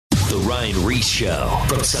The Ryan Reese Show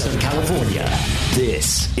from Southern California.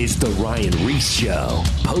 This is The Ryan Reese Show.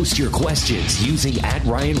 Post your questions using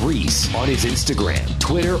 @Ryan Reese on his Instagram,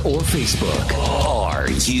 Twitter, or Facebook. Are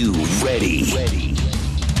you ready?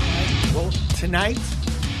 Well, tonight,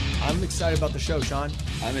 I'm excited about the show, Sean.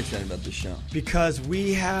 I'm excited about the show. Because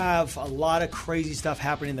we have a lot of crazy stuff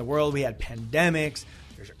happening in the world. We had pandemics.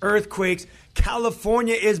 There's earthquakes.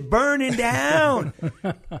 California is burning down.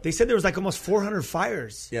 They said there was like almost 400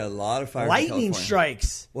 fires. Yeah, a lot of fires. Lightning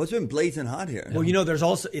strikes. Well, it's been blazing hot here. Well, you know,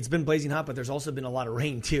 it's been blazing hot, but there's also been a lot of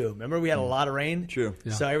rain too. Remember, we had a lot of rain. True.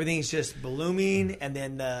 Yeah. So everything's just blooming, and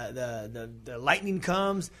then the lightning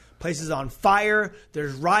comes. Places on fire.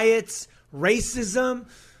 There's riots, racism.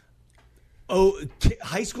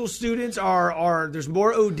 High school students are there's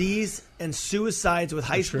more ODs and suicides with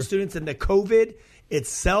high school students than the COVID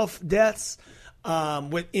itself deaths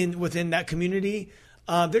within that community.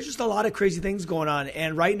 There's just a lot of crazy things going on.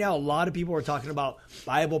 And right now, a lot of people are talking about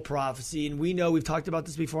Bible prophecy. And we know we've talked about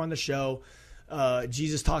this before on the show.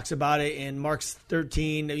 Jesus talks about it in Mark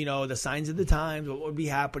 13, you know, the signs of the times, what would be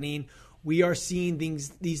happening. We are seeing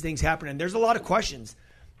these things happen. And there's a lot of questions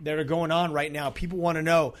that are going on right now. People want to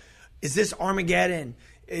know, is this Armageddon?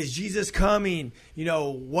 Is Jesus coming? You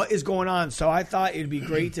know, what is going on? So I thought it'd be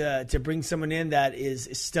great to bring someone in that is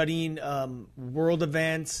studying world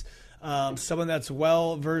events, someone that's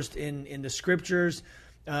well-versed in the scriptures.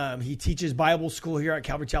 He teaches Bible school here at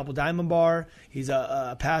Calvary Chapel Diamond Bar. He's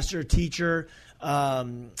a pastor, teacher.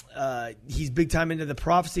 He's big time into the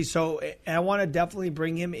prophecy. So I want to definitely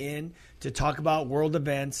bring him in to talk about world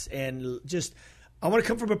events and just I want to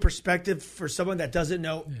come from a perspective for someone that doesn't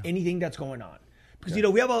know anything that's going on. Because, you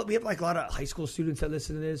know, we have like a lot of high school students that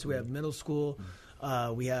listen to this. We have middle school.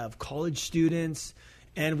 We have college students.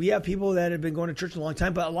 And we have people that have been going to church a long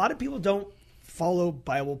time. But a lot of people don't follow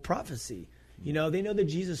Bible prophecy. You know, they know the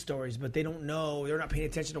Jesus stories, but they don't know. They're not paying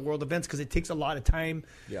attention to world events because it takes a lot of time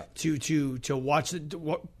to watch,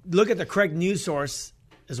 look at the correct news source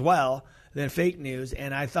as well than fake news.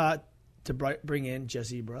 And I thought to bring in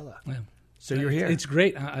Jesse Barela. Yeah. So you're here. It's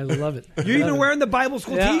great. I love it. You're even wearing the Bible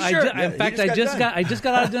school T-shirt. In fact, I just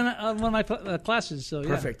got out of doing one of my classes. So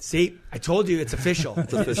perfect. Yeah. See, I told you it's official.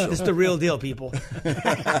 It's official. It's the real deal, people. And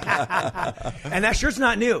that shirt's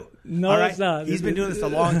not new. No, it's not. He's been doing this a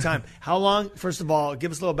long time. How long? First of all,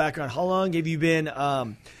 give us a little background. How long have you been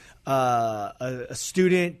a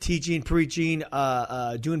student, teaching, preaching,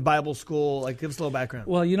 doing Bible school? Like, give us a little background.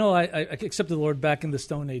 Well, you know, I accepted the Lord back in the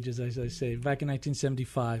Stone Ages, as I say, back in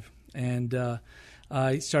 1975. And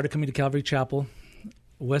I started coming to Calvary Chapel,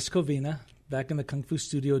 West Covina, back in the Kung Fu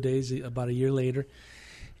studio days, about a year later.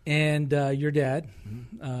 And your dad,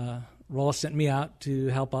 Raul, sent me out to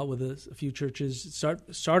help out with a few churches,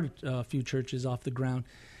 started a few churches off the ground.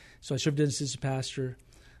 So I served as his pastor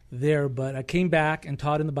there. But I came back and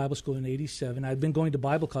taught in the Bible school in 87. I'd been going to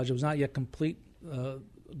Bible college. I was not yet complete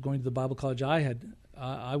going to the Bible college I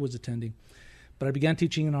was attending. But I began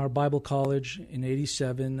teaching in our Bible college in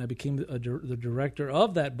 87. I became the director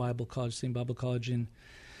of that Bible college, same Bible college, in,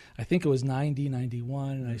 I think it was 90, 91.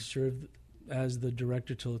 And I served as the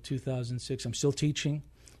director till 2006. I'm still teaching.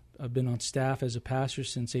 I've been on staff as a pastor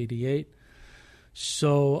since 88.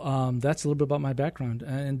 So that's a little bit about my background.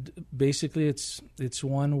 And basically it's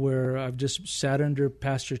one where I've just sat under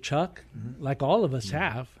Pastor Chuck, like all of us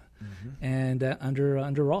have. And under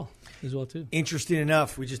Raul as well too. Interesting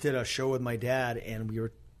enough, we just did a show with my dad, and we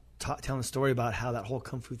were telling a story about how that whole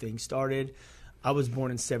Kung Fu thing started. I was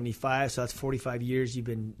born in 75, so that's 45 years you've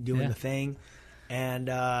been doing the thing. And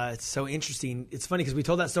it's so interesting. It's funny because we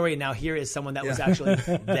told that story, and now here is someone that was actually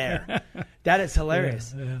there. That is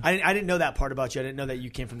hilarious. Yeah. I didn't know that part about you. I didn't know that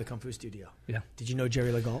you came from the Kung Fu studio. Yeah. Did you know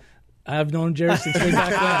Jerry Legault? I've known Jerry since way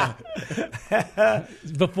back then.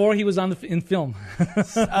 Before he was in film.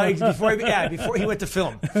 Before he went to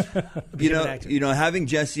film. You know, having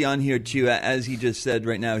Jesse on here too, as he just said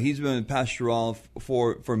right now, he's been with Pastor Raul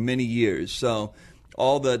for many years. So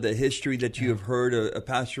all the history that you have heard of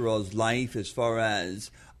Pastor Raul's life, as far as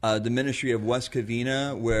the ministry of West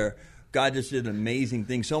Covina, where God just did an amazing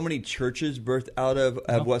thing. So many churches birthed out of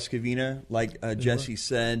West Covina, like Jesse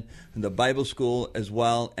said, and the Bible school as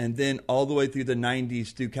well. And then all the way through the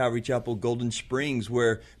 90s through Calvary Chapel, Golden Springs,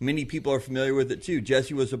 where many people are familiar with it too.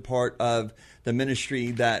 Jesse was a part of the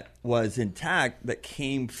ministry that was intact that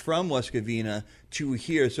came from West Covina to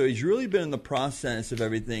here. So he's really been in the process of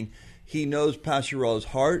everything. He knows Pastor Raul's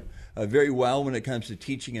heart very well when it comes to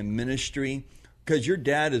teaching and ministry. Because your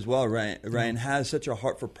dad as well, Ryan, has such a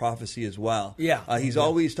heart for prophecy as well. Yeah. He's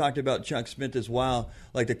always talked about Chuck Smith as well.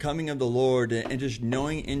 Like the coming of the Lord and just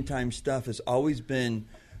knowing end time stuff has always been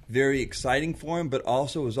very exciting for him, but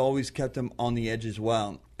also has always kept him on the edge as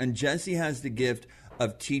well. And Jesse has the gift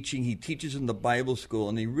of teaching. He teaches in the Bible school,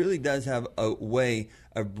 and he really does have a way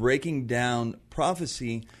of breaking down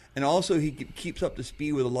prophecy. And also, he keeps up to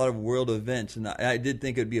speed with a lot of world events, and I did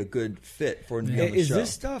think it would be a good fit for him to be on the show. Is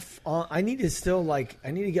this stuff? I need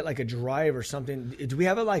to get like a drive or something. Do we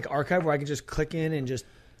have a archive where I can just click in and just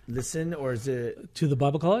listen, or is it to the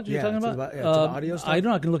Bible College? You're talking about to the audio stuff? I don't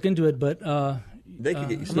know. I can look into it, but they can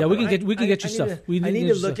get you stuff. Yeah, we can get you stuff. I need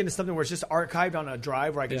to look into something where it's just archived on a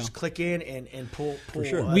drive where I can just click in and pull. For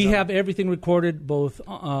sure. We have everything recorded, both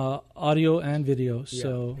audio and video.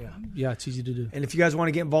 So it's easy to do. And if you guys want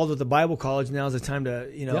to get involved with the Bible College, now's the time to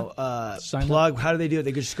plug. How do they do it?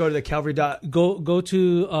 They can just go to the Calvary. Go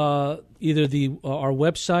to either our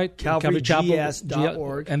website,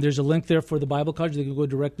 calvarygs.org, and there's a link there for the Bible College. They can go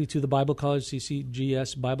directly to the Bible College,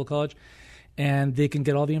 CCGS Bible College. And they can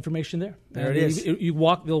get all the information there. There it is.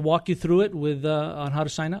 They'll walk you through it with on how to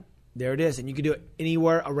sign up. There it is, and you can do it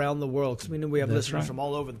anywhere around the world because we know we have listeners from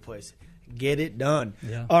all over the place. Get it done.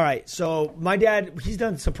 Yeah. All right. So my dad, he's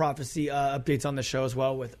done some prophecy updates on the show as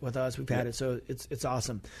well with us. We've had it, so it's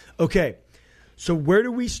awesome. Okay. So where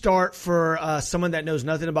do we start for someone that knows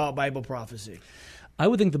nothing about Bible prophecy? I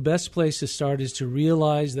would think the best place to start is to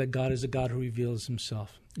realize that God is a God who reveals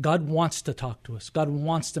himself. God wants to talk to us. God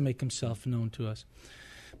wants to make himself known to us.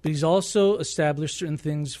 But he's also established certain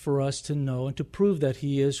things for us to know and to prove that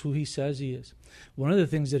he is who he says he is. One of the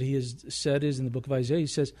things that he has said is in the book of Isaiah, he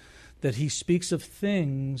says that he speaks of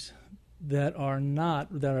things that are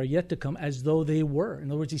yet to come as though they were. In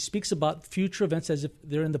other words, he speaks about future events as if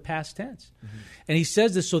they're in the past tense. Mm-hmm. And he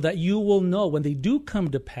says this so that you will know when they do come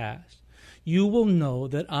to pass, you will know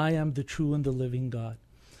that I am the true and the living God.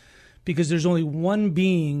 Because there's only one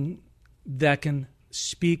being that can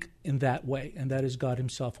speak in that way, and that is God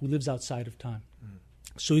himself, who lives outside of time. Mm.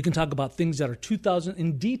 So we can talk about things that are 2,000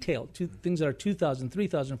 in detail, things that are 2,000,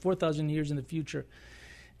 3,000, 4,000 years in the future,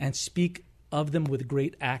 and speak of them with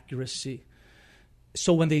great accuracy.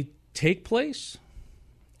 So when they take place,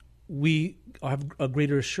 we have a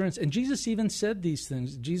greater assurance. And Jesus even said these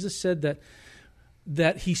things. Jesus said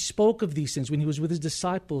that he spoke of these things when he was with his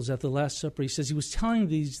disciples at the Last Supper. He says he was telling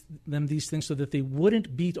them these things so that they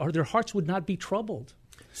wouldn't be, or their hearts would not be troubled.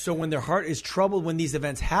 So when their heart is troubled when these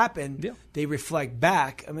events happen, they reflect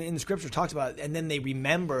back. I mean, in the scripture it talks about it, and then they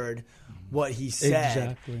remembered what he said.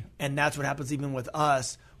 Exactly. And that's what happens even with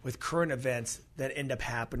us, with current events that end up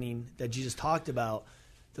happening that Jesus talked about,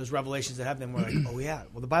 those revelations that happen. We're like, oh yeah,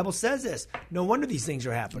 well the Bible says this. No wonder these things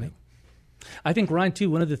are happening. I think, Ryan, too,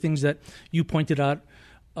 one of the things that you pointed out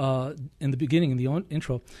in the beginning, in the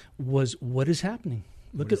intro, was what is happening.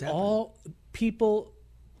 Look at all people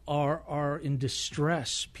are in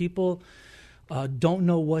distress. People don't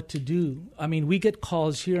know what to do. I mean, we get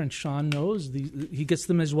calls here, and Sean knows, he gets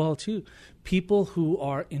them as well, too. People who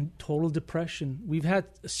are in total depression. We've had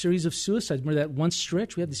a series of suicides. Remember that one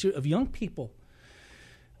stretch? We had the series of young people.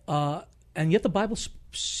 And yet the Bible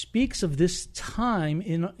speaks of this time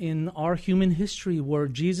in our human history where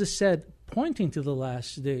Jesus said, pointing to the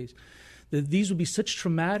last days, that these would be such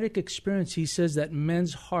traumatic experience. He says that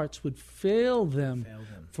men's hearts would fail them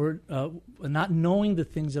for not knowing the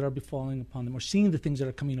things that are befalling upon them or seeing the things that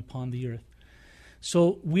are coming upon the earth.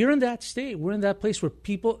 So we're in that state. We're in that place where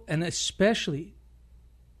people, and especially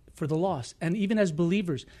for the lost, and even as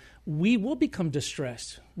believers, we will become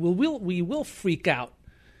distressed. We will freak out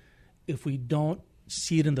if we don't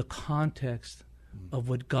see it in the context of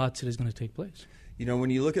what God said is going to take place. You know, when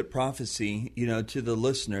you look at prophecy, you know, to the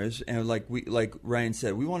listeners, and like Ryan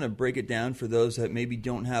said, we want to break it down for those that maybe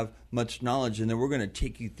don't have much knowledge, and then we're going to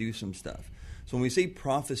take you through some stuff. So when we say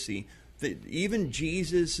prophecy, even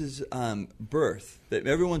Jesus' birth that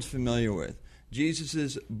everyone's familiar with, Jesus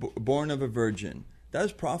is born of a virgin, that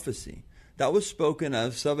is prophecy. That was spoken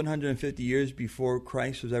of 750 years before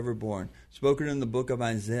Christ was ever born, spoken in the book of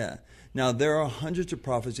Isaiah. Now, there are hundreds of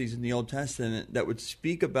prophecies in the Old Testament that would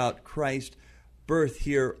speak about Christ's birth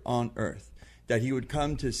here on earth, that he would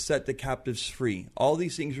come to set the captives free. All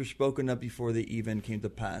these things were spoken of before they even came to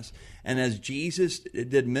pass. And as Jesus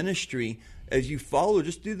did ministry, as you follow,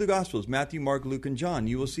 just through the Gospels, Matthew, Mark, Luke, and John,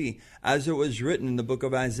 you will see, as it was written in the book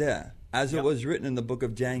of Isaiah, as it was written in the book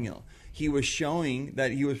of Daniel, he was showing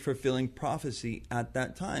that he was fulfilling prophecy at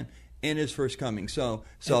that time in his first coming. So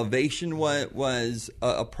salvation was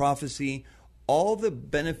a prophecy. All the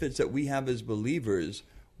benefits that we have as believers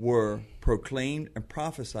were proclaimed and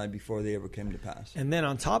prophesied before they ever came to pass. And then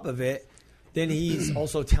on top of it, then he's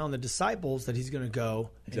also telling the disciples that he's going to go,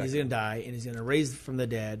 and he's going to die, and he's going to raise from the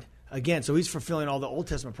dead. Again, so he's fulfilling all the Old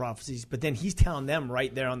Testament prophecies, but then he's telling them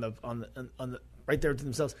right there on the right there to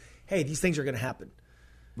themselves, hey, these things are going to happen.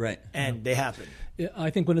 Right. And they happen. Yeah, I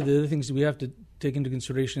think one of the other things that we have to take into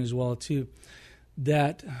consideration as well, too,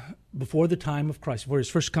 that before the time of Christ, before his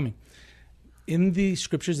first coming, in the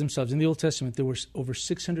scriptures themselves, in the Old Testament, there were over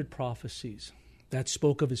 600 prophecies that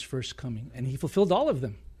spoke of his first coming. And he fulfilled all of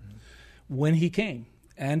them when he came,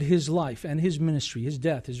 and his life, and his ministry, his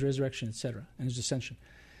death, his resurrection, etc., and his ascension.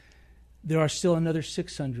 There are still another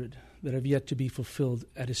 600 that have yet to be fulfilled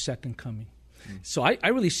at his second coming. So I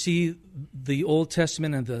really see the Old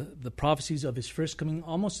Testament and the prophecies of his first coming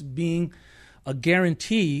almost being a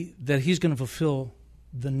guarantee that he's going to fulfill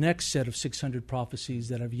the next set of 600 prophecies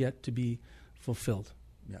that have yet to be fulfilled.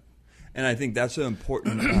 Yeah. And I think that's an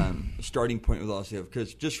important starting point with all this,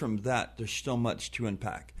 because just from that, there's so much to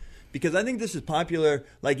unpack. Because I think this is popular,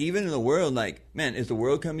 like even in the world, like, man, is the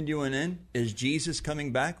world coming to an end? Is Jesus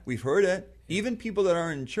coming back? We've heard it. Even people that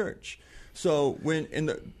are in church. So when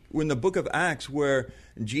the book of Acts, where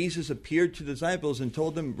Jesus appeared to the disciples and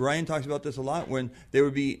told them, Ryan talks about this a lot, when they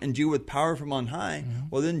would be endued with power from on high,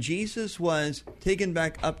 well, then Jesus was taken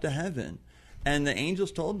back up to heaven. And the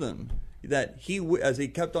angels told them that as he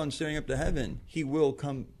kept on staring up to heaven, he will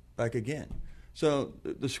come back again. So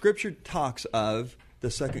the scripture talks of the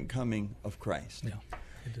second coming of Christ. Yeah,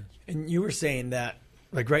 it does. And you were saying that,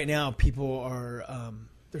 like right now, people are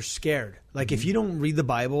they're scared. Like if you don't read the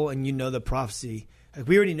Bible and you know the prophecy, like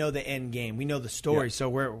we already know the end game. We know the story. Yeah.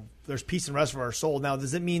 So there's peace and rest for our soul. Now,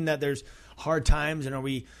 does it mean that there's hard times and are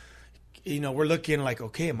we, we're looking like,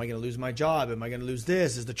 okay, am I going to lose my job? Am I going to lose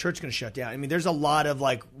this? Is the church going to shut down? I mean, there's a lot of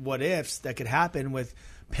like what ifs that could happen with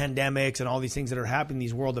pandemics and all these things that are happening,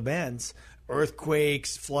 these world events,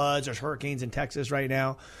 earthquakes, floods, there's hurricanes in Texas right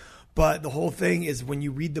now. But the whole thing is when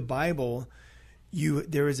you read the Bible,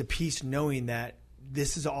 there is a peace knowing that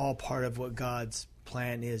this is all part of what God's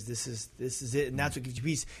plan is. This is it, and that's what gives you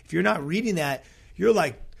peace. If you're not reading that, you're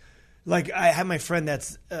like I have my friend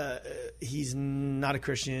that's he's not a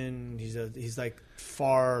Christian. He's like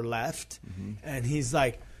far left, and he's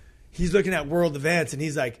looking at world events, and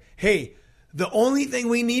he's like, hey, the only thing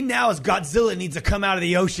we need now is Godzilla needs to come out of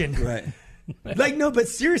the ocean. Right. Like, no, but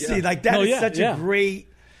seriously, like that is such a great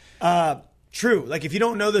true. Like if you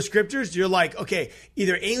don't know the scriptures, you're like, okay,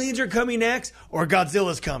 either aliens are coming next or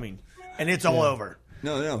Godzilla's coming, and it's all over.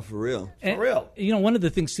 No, for real. For real. One of the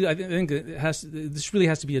things too, I think this really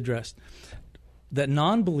has to be addressed, that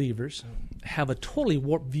non-believers have a totally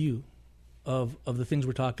warped view of the things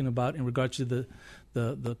we're talking about in regards to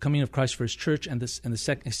the coming of Christ for his church and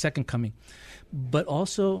the second coming. But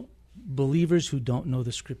also believers who don't know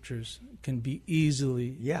the scriptures can be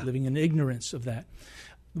easily living in ignorance of that.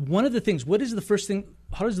 One of the things, what is the first thing,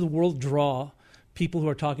 how does the world draw people who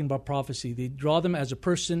are talking about prophecy? They draw them as a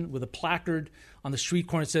person with a placard on the street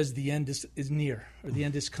corner that says the end is near or the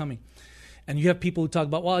end is coming. And you have people who talk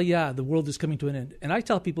about, well, yeah, the world is coming to an end. And I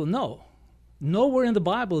tell people, no. Nowhere in the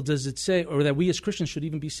Bible does it say, or that we as Christians should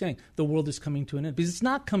even be saying, the world is coming to an end. Because it's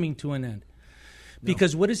not coming to an end. No.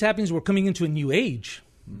 Because what is happening is we're coming into a new age.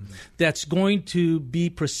 That's going to be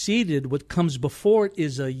preceded. What comes before it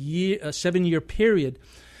is a 7-year period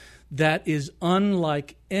that is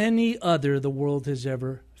unlike any other the world has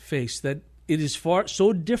ever faced. That it is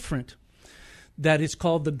so different that it's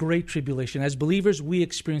called the Great Tribulation. As believers, we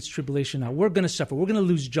experience tribulation now. We're going to suffer. We're going to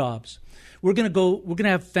lose jobs. We're going to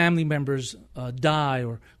have family members die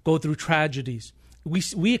or go through tragedies.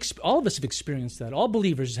 All of us have experienced that. All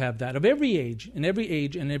believers have that of every age, and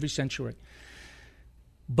every century.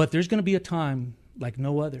 But there's going to be a time like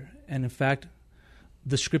no other. And in fact,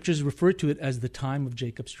 the scriptures refer to it as the time of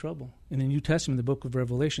Jacob's trouble. In the New Testament, the book of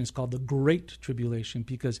Revelation, it's called the Great Tribulation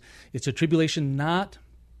because it's a tribulation not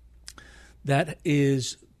that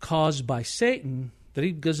is caused by Satan, that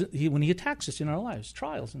when he attacks us in our lives,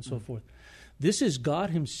 trials and so forth. This is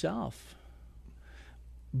God himself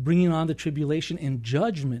bringing on the tribulation in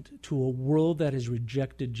judgment to a world that has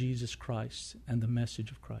rejected Jesus Christ and the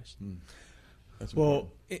message of Christ.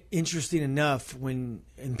 Well, interesting enough, and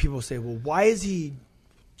people say, well, why is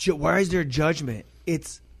there judgment?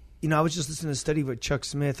 It's, I was just listening to a study with Chuck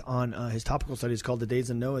Smith on his topical studies called The Days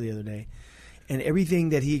of Noah the other day. And everything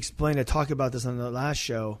that he explained, I talked about this on the last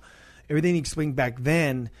show, everything he explained back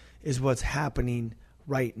then is what's happening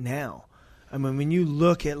right now. I mean, when you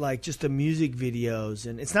look at like just the music videos,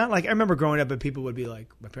 and it's not like, I remember growing up and people would be like,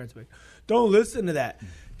 my parents would be like, don't listen to that.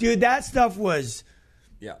 Dude, that stuff was...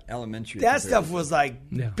 Yeah, elementary. That stuff was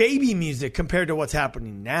like baby music compared to what's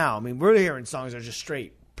happening now. I mean, we're hearing songs that are just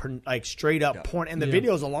straight up porn, and the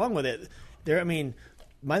videos along with it.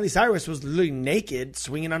 Miley Cyrus was literally naked,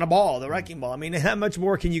 swinging on a ball, the wrecking ball. I mean, how much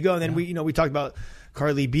more can you go? And then we talked about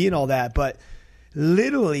Carly B and all that, but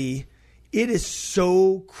literally, it is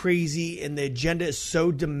so crazy, and the agenda is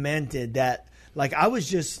so demented that, like, I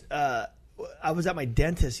was at my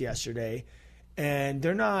dentist yesterday, and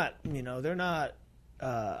they're not,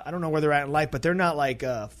 I don't know where they're at in life, but they're not like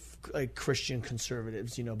Christian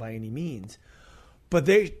conservatives, by any means. But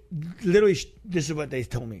they literally, this is what they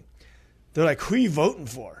told me. They're like, who are you voting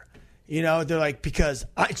for? They're like, because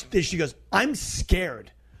she goes, I'm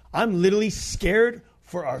scared. I'm literally scared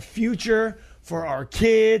for our future, for our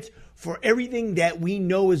kids, for everything that we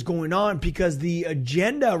know is going on, because the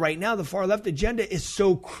agenda right now, the far left agenda, is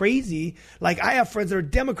so crazy. Like, I have friends that are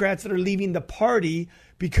Democrats that are leaving the party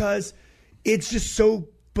because it's just so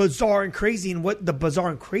bizarre and crazy. And what the bizarre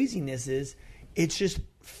and craziness is, it's just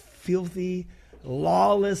filthy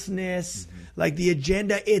lawlessness. Like, the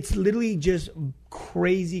agenda, it's literally just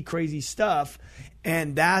crazy, crazy stuff.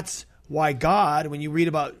 And that's why God, when you read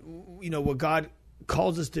about, what God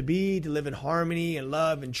calls us to be, to live in harmony and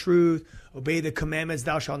love and truth, obey the commandments,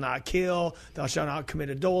 thou shalt not kill, thou shalt not commit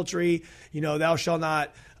adultery, thou shalt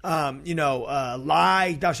not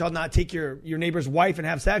lie, thou shalt not take your neighbor's wife and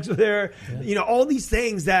have sex with her, all these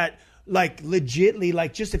things that, like, legitly,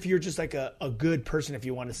 like, just if you're just like a good person, if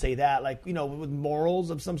you want to say that, like, with morals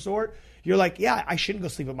of some sort, you're like, yeah, I shouldn't go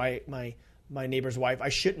sleep with my neighbor's wife, I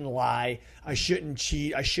shouldn't lie, I shouldn't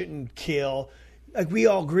cheat, I shouldn't kill. Like, we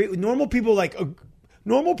all agree. Normal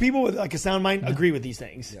people with like a sound mind agree with these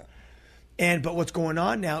things. Yeah. But what's going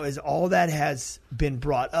on now is all that has been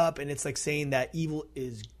brought up, and it's like saying that evil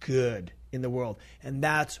is good in the world, and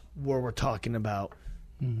that's where we're talking about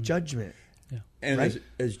judgment. Yeah. And right?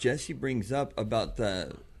 as Jesse brings up about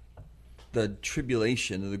the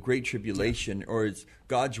tribulation, or the great tribulation, or it's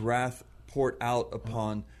God's wrath poured out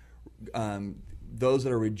upon those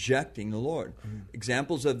that are rejecting the Lord.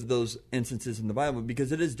 Examples of those instances in the Bible,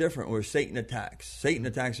 because it is different, where Satan attacks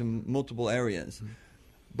in multiple areas.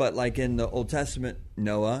 But like in the Old Testament,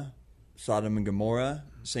 Noah, Sodom and Gomorrah,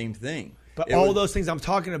 same thing. But all those things I'm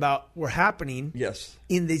talking about were happening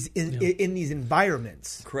in these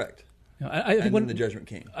environments. Correct. I think when the judgment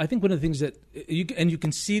came. I think one of the things that you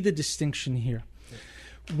can see the distinction here.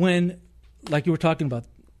 When, like you were talking about,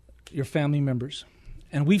 your family members,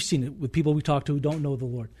 and we've seen it with people we talk to who don't know the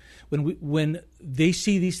Lord. When they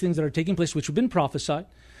see these things that are taking place, which have been prophesied,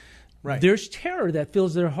 there's terror that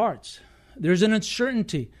fills their hearts. There's an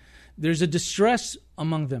uncertainty. There's a distress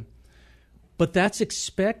among them. But that's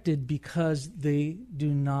expected because they do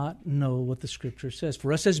not know what the Scripture says.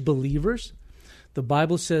 For us as believers, the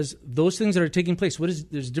Bible says those things that are taking place,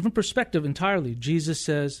 there's a different perspective entirely. Jesus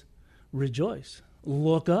says, rejoice,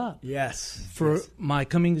 look up. Yes. For my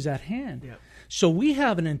coming is at hand. Yep. So we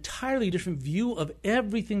have an entirely different view of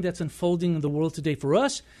everything that's unfolding in the world today. For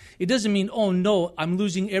us, it doesn't mean, oh no, I'm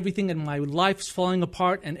losing everything and my life's falling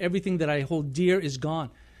apart and everything that I hold dear is gone.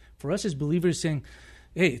 For us as believers, saying,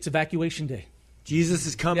 hey, it's evacuation day. Jesus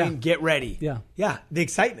is coming, get ready. Yeah. Yeah, the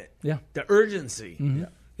excitement. Yeah. The urgency. Mm-hmm.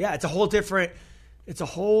 Yeah, it's a whole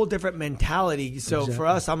different mentality. So for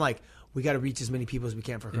us, I'm like, we got to reach as many people as we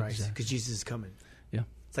can for Christ because Jesus is coming. Yeah.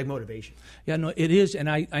 It's like motivation. Yeah, no, it is. And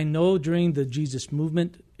I know during the Jesus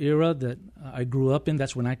movement era that I grew up in,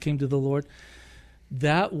 that's when I came to the Lord,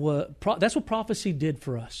 that's what prophecy did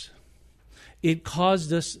for us. It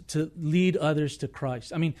caused us to lead others to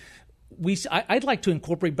Christ. I mean, I'd like to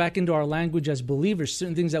incorporate back into our language as believers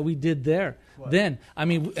certain things that we did there then. I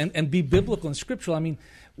mean, and be biblical and scriptural. I mean,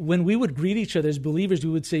 when we would greet each other as believers,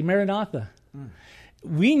 we would say, Maranatha.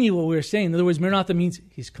 We knew what we were saying. In other words, Maranatha means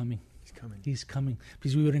He's coming. He's coming.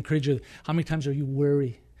 Because we would encourage you. How many times are you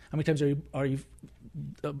worried? How many times are you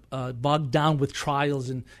bogged down with trials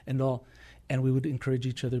and all? And we would encourage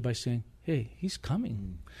each other by saying, hey, He's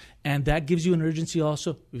coming. And that gives you an urgency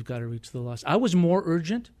also. We've got to reach the lost. I was more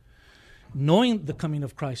urgent knowing the coming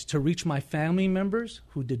of Christ to reach my family members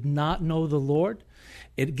who did not know the Lord.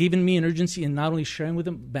 It given me an urgency in not only sharing with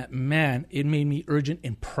them, but man, it made me urgent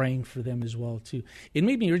in praying for them as well too. It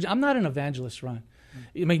made me urgent. I'm not an evangelist, Ryan.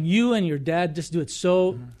 I mean, you and your dad just do it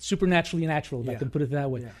so supernaturally natural, if I can put it that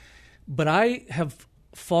way. Yeah. But I have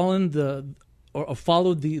followed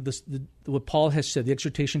what Paul has said, the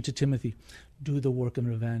exhortation to Timothy, do the work of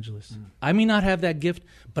an evangelist. I may not have that gift,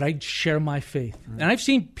 but I share my faith. And I've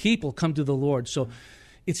seen people come to the Lord. So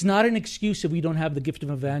it's not an excuse if we don't have the gift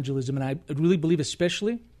of evangelism. And I really believe,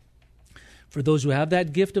 especially for those who have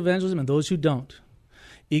that gift of evangelism and those who don't,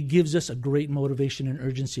 it gives us a great motivation and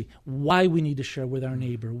urgency. Why we need to share with our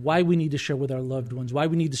neighbor, why we need to share with our loved ones, why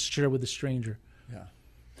we need to share with a stranger. Yeah.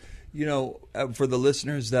 You know, for the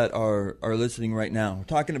listeners that are listening right now, we're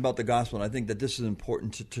talking about the gospel, and I think that this is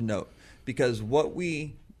important to note. Because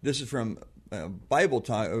this is from Bible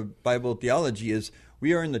theology, is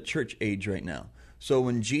We are in the church age right now. So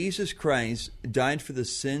when Jesus Christ died for the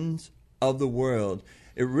sins of the world,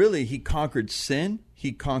 he conquered sin,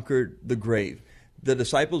 he conquered the grave. The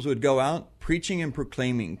disciples would go out preaching and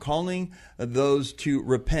proclaiming, calling those to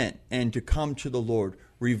repent and to come to the Lord.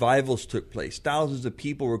 Revivals took place. Thousands of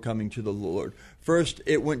people were coming to the Lord. First,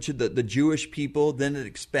 it went to the Jewish people. Then it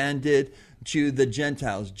expanded to the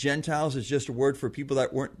Gentiles. Gentiles is just a word for people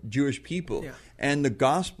that weren't Jewish people. Yeah. And the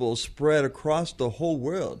gospel spread across the whole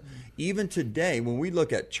world. Even today, when we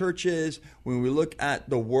look at churches, when we look at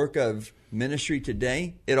the work of ministry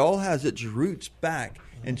today, it all has its roots back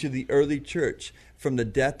into the early church from the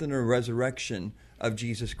death and the resurrection of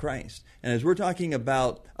Jesus Christ. And as we're talking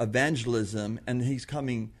about evangelism and he's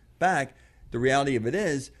coming back, the reality of it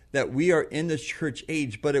is that we are in this church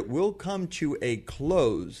age, but it will come to a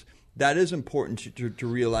close. That is important to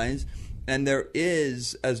realize. And there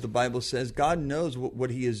is, as the Bible says, God knows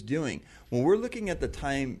what he is doing. When we're looking at the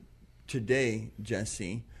time today,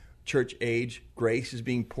 Jesse, church age, grace is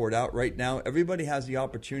being poured out right now. Everybody has the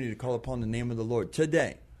opportunity to call upon the name of the Lord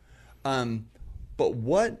today. But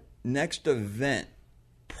what next event,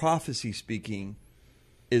 prophecy speaking,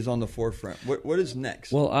 is on the forefront? What is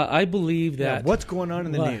next? Well, I believe that... Yeah, what's going on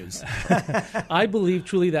in the news? I believe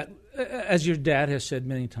truly that, as your dad has said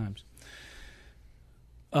many times,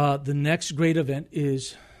 the next great event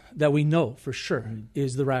is, that we know for sure,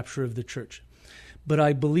 is the rapture of the church. But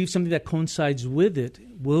I believe something that coincides with it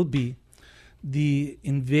will be the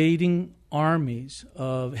invading armies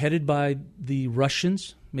headed by the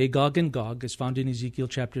Russians, Magog and Gog, as found in Ezekiel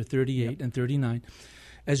chapter 38 and 39,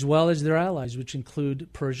 as well as their allies, which include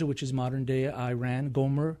Persia, which is modern-day Iran,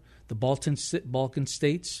 Gomer, the Balkan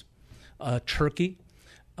states, Turkey.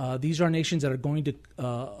 These are nations that are going to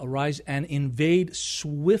arise and invade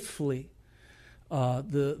swiftly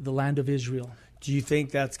the land of Israel. Do you think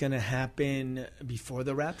that's going to happen before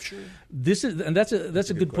the rapture? That's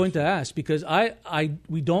a good point to ask, because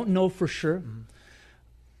we don't know for sure. Mm-hmm.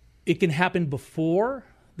 It can happen before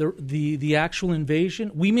the actual invasion.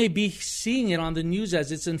 We may be seeing it on the news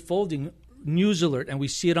as it's unfolding. News alert, and we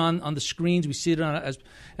see it on the screens. We see it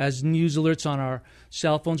as news alerts on our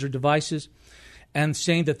cell phones or devices, and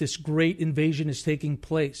saying that this great invasion is taking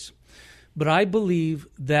place. But I believe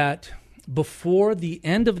that before the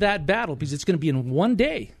end of that battle, because it's going to be in one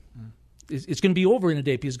day, it's going to be over in a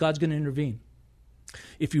day, because God's going to intervene.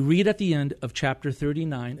 If you read at the end of chapter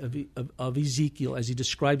 39 of Ezekiel, as he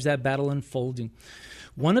describes that battle unfolding,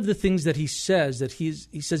 one of the things that he says, that he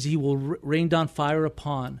says he will rain down fire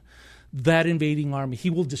upon that invading army. He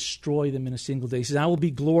will destroy them in a single day. He says, I will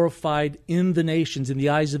be glorified in the nations, in the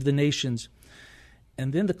eyes of the nations.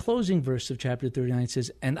 And then the closing verse of chapter 39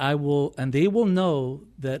 says, and they will know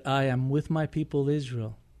that I am with my people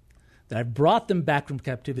Israel, that I brought them back from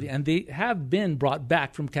captivity. And they have been brought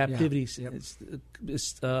back from captivity. Yeah.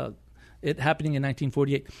 Yep. It happening in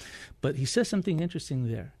 1948. But he says something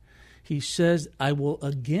interesting there. He says, I will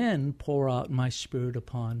again pour out my spirit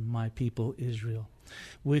upon my people Israel,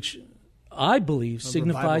 which I believe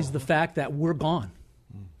signifies the fact that we're gone.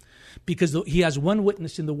 Because he has one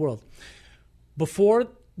witness in the world. Before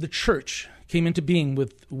the church came into being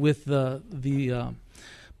with the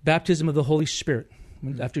baptism of the Holy Spirit,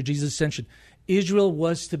 after Jesus' ascension, Israel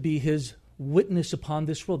was to be his witness upon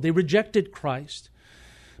this world. They rejected Christ,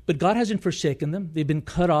 but God hasn't forsaken them. They've been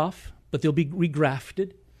cut off, but they'll be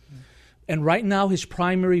regrafted. And right now, his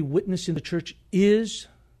primary witness in the church is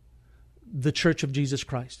the church of Jesus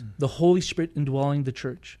Christ, the Holy Spirit indwelling the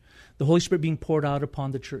church, the Holy Spirit being poured out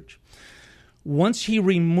upon the church. Once he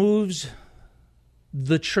removes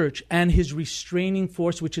the church and his restraining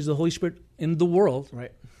force, which is the Holy Spirit in the world,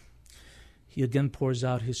 right, he again pours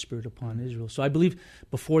out his Spirit upon Israel. So I believe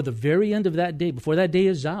before the very end of that day, before that day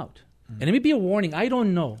is out, and it may be a warning, I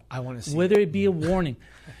don't know. I want to see whether it be a warning.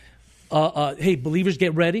 Hey, believers,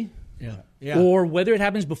 get ready. Yeah. Or whether it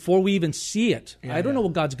happens before we even see it. Yeah, I don't know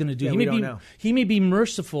what God's going to do. Yeah, he may be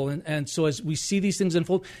merciful, and so as we see these things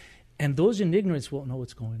unfold, and those in ignorance won't know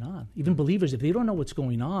what's going on. Even believers, if they don't know what's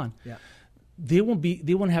going on, they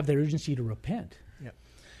won't have the urgency to repent. Yeah.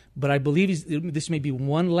 But I believe this may be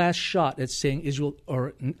one last shot at saying, Israel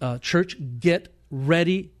or church, get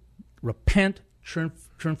ready, repent, turn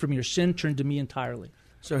from your sin, turn to me entirely.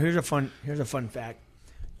 So here's a fun fact.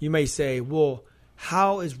 You may say, well,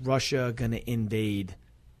 how is Russia going to invade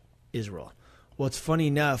Israel? Well, it's funny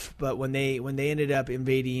enough, but when they ended up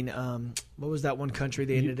invading, what was that one country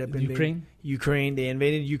they ended up invading? Ukraine. Ukraine. They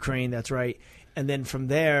invaded Ukraine. That's right. And then from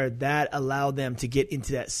there, that allowed them to get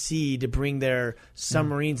into that sea to bring their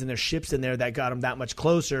submarines and their ships in there. That got them that much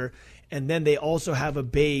closer. And then they also have a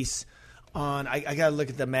base I got to look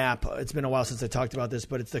at the map. It's been a while since I talked about this,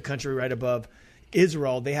 but it's the country right above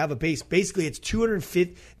Israel. They have a base. Basically, it's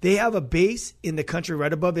 250. They have a base in the country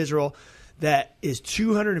right above Israel that is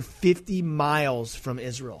 250 miles from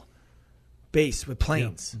Israel. Base with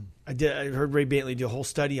planes. Yeah. I heard Ray Bentley do a whole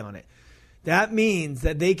study on it. That means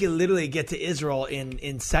that they can literally get to Israel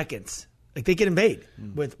in seconds. Like they can invade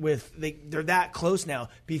they're that close now.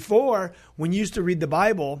 Before, when you used to read the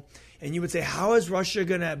Bible and you would say, how is Russia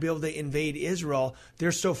going to be able to invade Israel?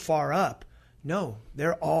 They're so far up. No,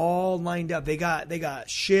 they're all lined up. They got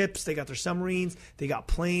ships, they got their submarines, they got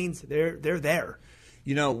planes. They're there.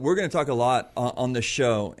 You know, we're going to talk a lot on the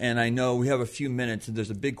show, and I know we have a few minutes, and there's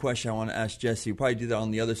a big question I want to ask Jesse. We'll probably do that on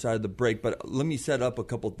the other side of the break, but let me set up a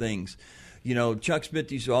couple things. You know, Chuck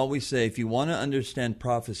Smith used to always say, if you want to understand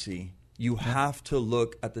prophecy, you have to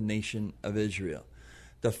look at the nation of Israel.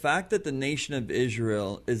 The fact that the nation of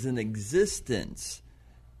Israel is in existence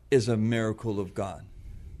is a miracle of God.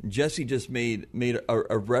 Jesse just made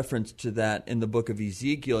a reference to that in the book of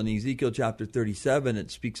Ezekiel. In Ezekiel chapter 37, it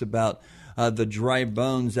speaks about the dry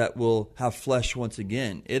bones that will have flesh once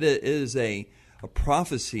again. It is a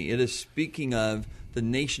prophecy. It is speaking of the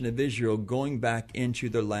nation of Israel going back into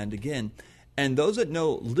their land again. And those that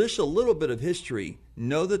know just a little bit of history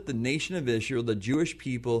know that the nation of Israel, the Jewish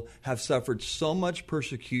people, have suffered so much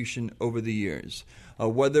persecution over the years.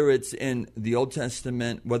 Whether it's in the Old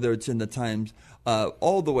Testament, whether it's in the times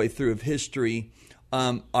all the way through of history,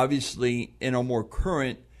 obviously in a more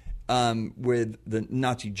current with the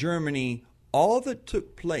Nazi Germany, all that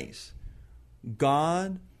took place,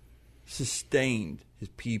 God sustained his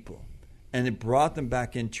people and it brought them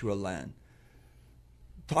back into a land.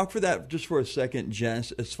 Talk for that just for a second,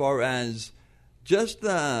 Jess, as far as just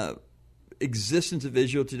the existence of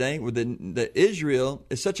Israel today, where the Israel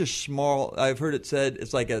is such a small, I've heard it said,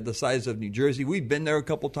 it's like the size of New Jersey. We've been there a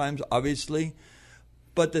couple times, obviously.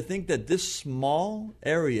 But to think that this small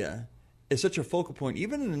area is such a focal point,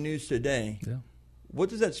 even in the news today, what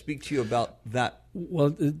does that speak to you about that?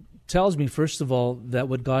 Well, it tells me, first of all, that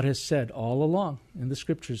what God has said all along in the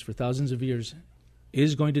scriptures for thousands of years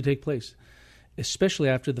is going to take place, especially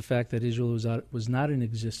after the fact that Israel was not in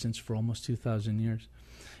existence for almost 2,000 years.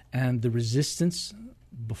 And the resistance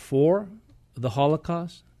before the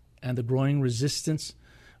Holocaust and the growing resistance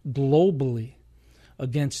globally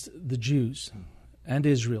against the Jews and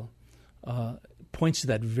Israel points to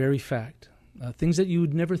that very fact. Things that you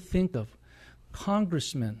would never think of.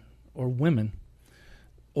 Congressmen or women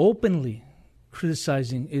openly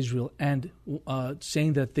criticizing Israel and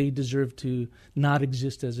saying that they deserve to not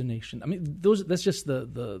exist as a nation. I mean, that's just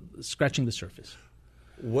the scratching the surface.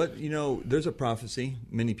 There's a prophecy,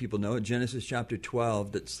 many people know it, Genesis chapter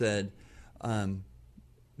 12, that said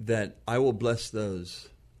that I will bless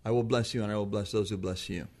you and I will bless those who bless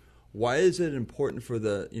you. Why is it important for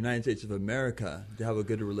the United States of America to have a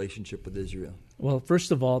good relationship with Israel? Well,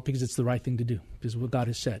 first of all, because it's the right thing to do, because of what God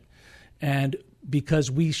has said. And because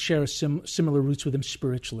we share similar roots with him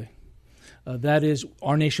spiritually. That is,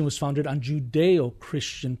 our nation was founded on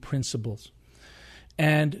Judeo-Christian principles.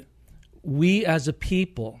 And we as a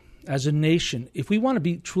people, as a nation, if we want to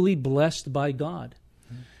be truly blessed by God,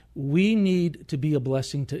 we need to be a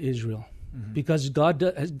blessing to Israel. Because God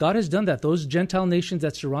has done that. Those Gentile nations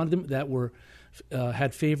that surrounded them, that were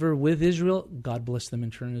had favor with Israel, God blessed them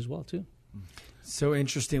in turn as well too. So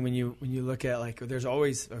interesting when you look at, like, there's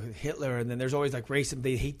always Hitler, and then there's always like racism.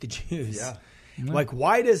 They hate the Jews. Yeah. Like,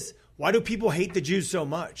 why do people hate the Jews so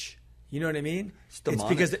much? You know what I mean? It's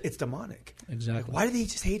because it's demonic. Exactly. Like, why do they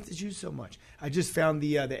just hate the Jews so much? I just found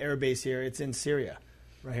the air base here. It's in Syria,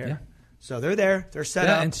 right here. Yeah. So they're there. They're set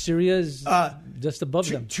up. And Syria is just above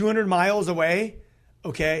them. 200 miles away.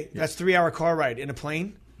 Okay, that's 3-hour car ride in a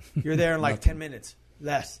plane. You're there in like 10 minutes,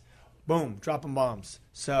 less. Boom, dropping bombs.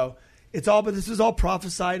 So but this is all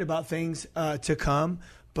prophesied about things to come.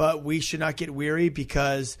 But we should not get weary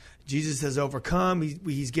because Jesus has overcome.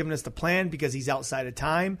 He's given us the plan because he's outside of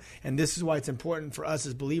time. And this is why it's important for us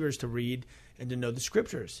as believers to read and to know the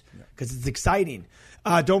scriptures, because it's exciting.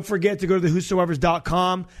 Don't forget to go to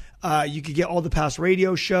thewhosoevers.com. You could get all the past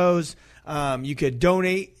radio shows. You could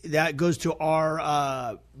donate. That goes to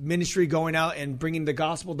our ministry going out and bringing the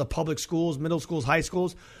gospel to public schools, middle schools, high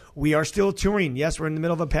schools. We are still touring. Yes, we're in the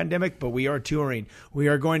middle of a pandemic, but we are touring. We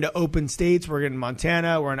are going to open states. We're in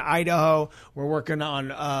Montana. We're in Idaho. We're working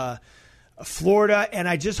on Florida. And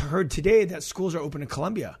I just heard today that schools are open in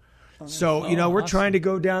Colombia. So, we're trying to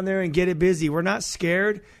go down there and get it busy. We're not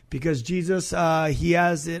scared because Jesus, he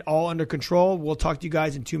has it all under control. We'll talk to you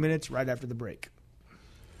guys in 2 minutes right after the break.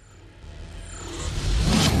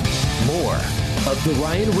 More of The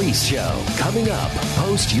Ryan Reese Show. Coming up,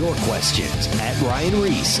 post your questions at Ryan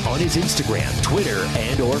Reese on his Instagram, Twitter,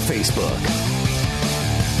 and or Facebook.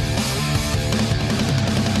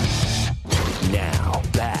 Now,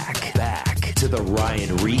 back to The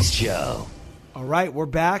Ryan Reese Show. All right, we're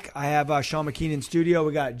back. I have Sean McKean in studio.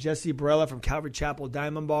 We got Jesse Barela from Calvary Chapel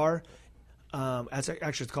Diamond Bar. Actually,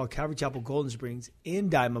 it's called Calvary Chapel Golden Springs in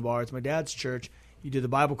Diamond Bar. It's my dad's church. You do the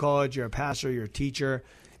Bible college. You're a pastor. You're a teacher.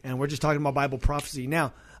 And we're just talking about Bible prophecy.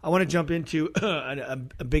 Now, I want to jump into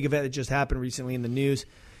a big event that just happened recently in the news.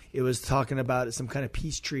 It was talking about some kind of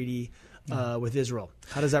peace treaty with Israel.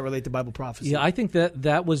 How does that relate to Bible prophecy? Yeah, I think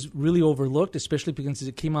that was really overlooked, especially because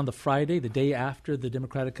it came on the Friday, the day after the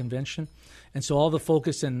Democratic Convention. And so all the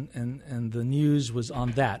focus and the news was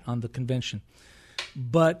on that, on the convention.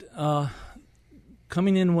 But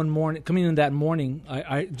coming in that morning,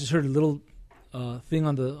 I just heard a little thing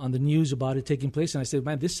on the news about it taking place, and I said,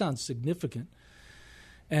 man, this sounds significant.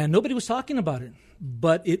 And nobody was talking about it.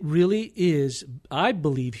 But it really is, I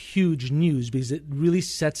believe, huge news because it really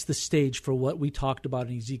sets the stage for what we talked about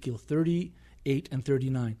in Ezekiel 38 and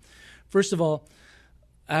 39. First of all,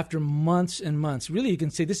 after months and months, really you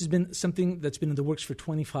can say this has been something that's been in the works for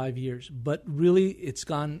 25 years, but really it's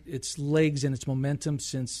gone its legs and its momentum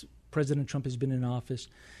since President Trump has been in office.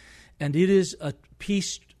 And it is a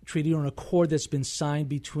peace treaty or an accord that's been signed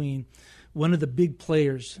between one of the big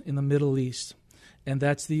players in the Middle East, and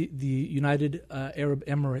that's the United Arab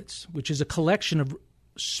Emirates, which is a collection of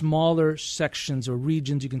smaller sections or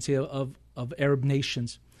regions, you can say, of Arab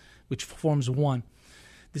nations, which forms one.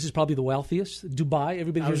 This is probably the wealthiest. Dubai,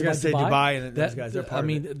 everybody hears about Dubai. I was going to say Dubai, and those guys are part of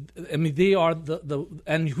it. I mean, they are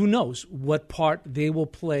and who knows what part they will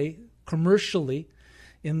play commercially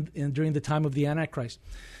in during the time of the Antichrist.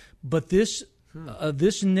 But this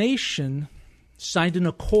nation signed an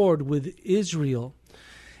accord with Israel,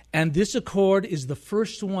 and this accord is the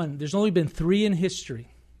first one. There's only been 3 in history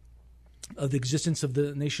of the existence of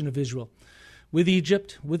the nation of Israel, with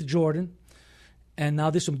Egypt, with Jordan, and now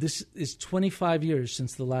this one. This is 25 years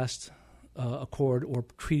since the last accord or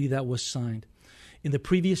treaty that was signed. In the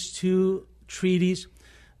previous 2 treaties,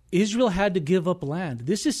 Israel had to give up land.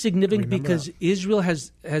 This is significant because Israel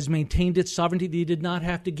has maintained its sovereignty. They did not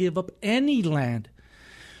have to give up any land.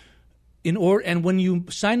 And when you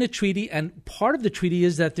sign a treaty, and part of the treaty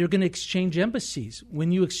is that they're going to exchange embassies.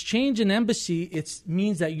 When you exchange an embassy, it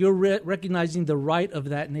means that you're recognizing the right of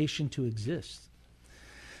that nation to exist.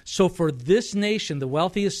 So for this nation, the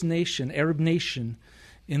wealthiest nation, Arab nation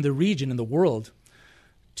in the region, in the world,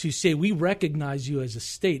 to say we recognize you as a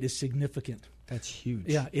state is significant. That's huge.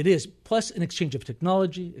 Yeah, it is. Plus an exchange of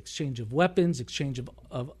technology, exchange of weapons, exchange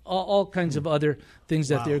of all kinds of other things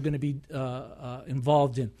that they're going to be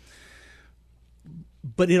involved in.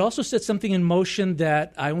 But it also set something in motion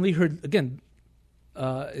that I only heard, again,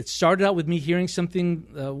 it started out with me hearing something.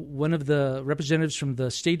 One of the representatives from the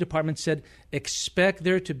State Department said, expect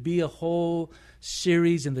there to be a whole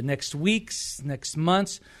series in the next weeks, next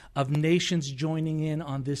months, of nations joining in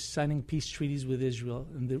on this, signing peace treaties with Israel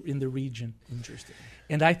in the region. Interesting.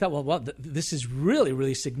 And I thought, this is really,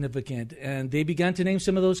 really significant. And they began to name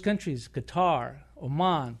some of those countries: Qatar,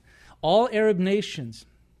 Oman, all Arab nations.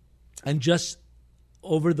 And just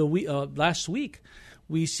over the last week,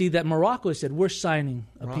 we see that Morocco said, we're signing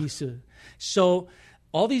a peace. So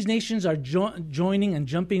all these nations are joining and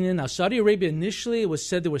jumping in. Now, Saudi Arabia, initially, it was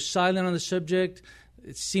said they were silent on the subject.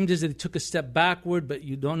 It seemed as if they took a step backward, but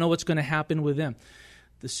you don't know what's going to happen with them.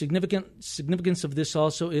 The significance of this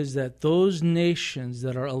also is that those nations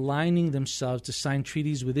that are aligning themselves to sign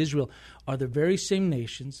treaties with Israel are the very same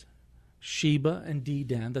nations, Sheba and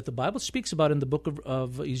Dedan, that the Bible speaks about in the book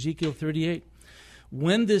of Ezekiel 38.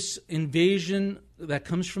 When this invasion that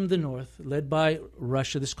comes from the north, led by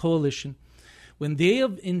Russia, this coalition, when they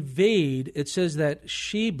invade, it says that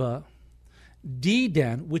Sheba,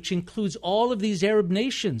 Dedan, which includes all of these Arab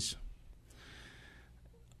nations,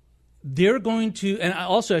 they're going to, and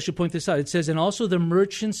also I should point this out, it says, and also the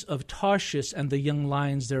merchants of Tarshish and the young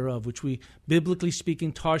lions thereof, which biblically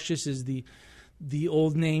speaking, Tarshish is the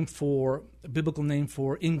biblical name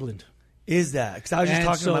for England. Is that? Because I was just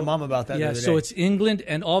talking to my mom about that the other day. So it's England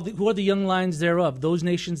and who are the young lions thereof? Those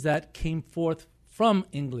nations that came forth from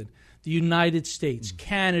England. The United States,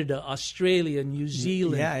 Canada, Australia, New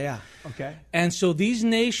Zealand. Yeah. Okay. And so these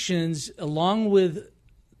nations, along with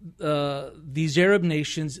these Arab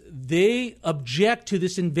nations, they object to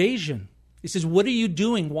this invasion. He says, what are you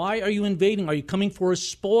doing? Why are you invading? Are you coming for a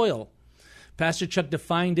spoil? Pastor Chuck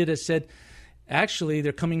defined it as said, actually,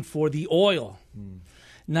 they're coming for the oil.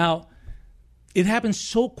 Now, it happens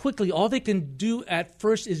so quickly. All they can do at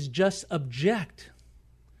first is just object.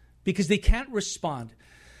 because they can't respond.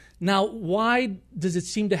 Now, why does it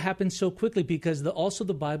seem to happen so quickly? Because also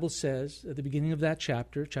the Bible says at the beginning of that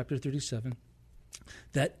chapter 37,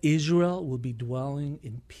 that Israel will be dwelling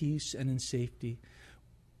in peace and in safety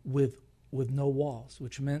with no walls,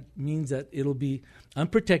 which means that it'll be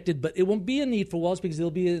unprotected, but it won't be a need for walls because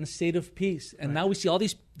they'll be in a state of peace. And now we see all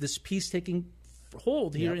this peace taking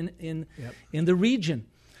hold here in the region.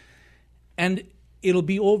 And it'll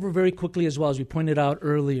be over very quickly as well, as we pointed out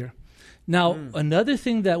earlier. Now, another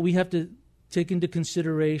thing that we have to take into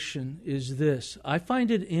consideration is this. I find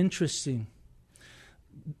it interesting.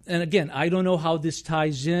 And again, I don't know how this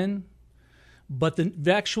ties in, but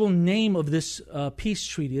the actual name of this peace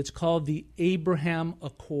treaty, it's called the Abraham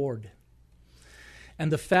Accord.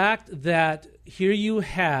 And the fact that here you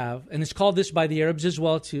have, and it's called this by the Arabs as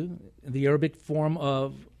well too, the Arabic form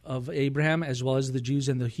of Abraham, as well as the Jews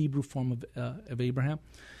and the Hebrew form of Abraham.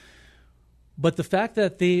 But the fact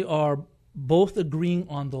that they are both agreeing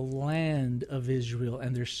on the land of Israel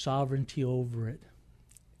and their sovereignty over it,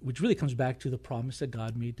 which really comes back to the promise that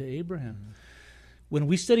God made to Abraham. Mm-hmm. When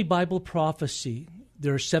we study Bible prophecy,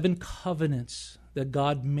 there are 7 covenants that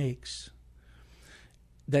God makes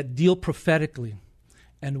that deal prophetically.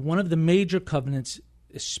 And one of the major covenants,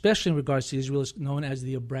 especially in regards to Israel, is known as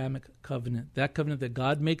the Abrahamic covenant. That covenant that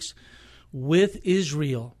God makes with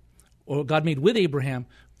Israel, or God made with Abraham,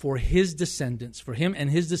 for his descendants, for him and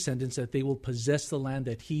his descendants, that they will possess the land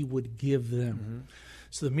that he would give them. Mm-hmm.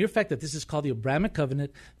 So the mere fact that this is called the Abrahamic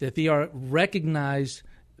covenant, that they are recognized,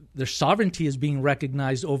 their sovereignty is being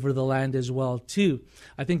recognized over the land as well too,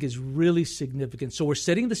 I think is really significant. So we're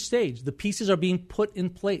setting the stage. The pieces are being put in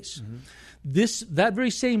place. Mm-hmm. That very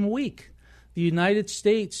same week, the United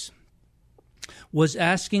States was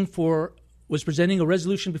presenting a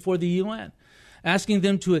resolution before the UN, asking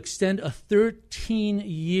them to extend a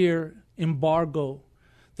 13-year embargo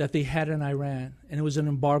that they had in Iran, and it was an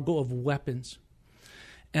embargo of weapons.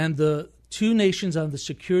 And the 2 nations on the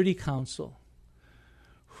Security Council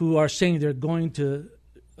who are saying they're going to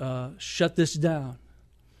shut this down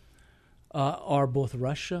are both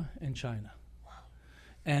Russia and China. Wow.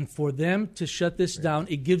 And for them to shut this down,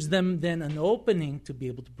 it gives them then an opening to be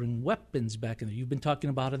able to bring weapons back in there. You've been talking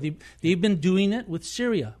about it. They've been doing it with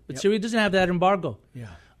Syria, but Syria doesn't have that embargo. Yeah,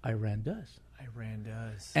 Iran does.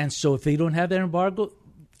 And so if they don't have that embargo,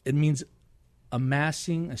 it means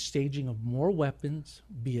amassing, a staging of more weapons,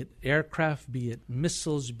 be it aircraft, be it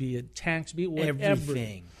missiles, be it tanks, be it whatever.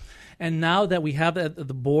 Everything. And now that we have at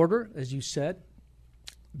the border, as you said,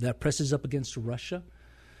 that presses up against Russia,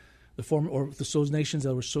 those nations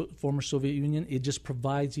that were former Soviet Union, it just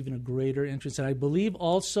provides even a greater interest. And I believe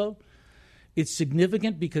also it's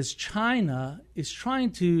significant because China is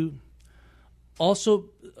trying to also,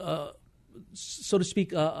 so to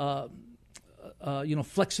speak,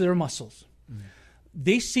 flex their muscles.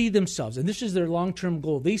 They see themselves, and this is their long-term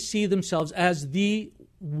goal, they see themselves as the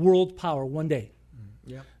world power one day.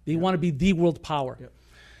 They want to be the world power.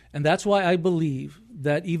 And that's why I believe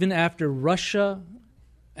that even after Russia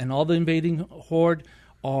and all the invading horde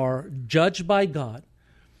are judged by God,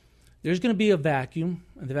 there's going to be a vacuum,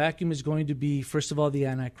 and the vacuum is going to be, first of all, the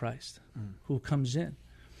Antichrist who comes in.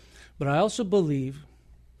 But I also believe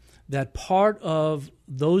that part of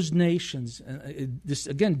those nations, and this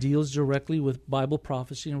again deals directly with Bible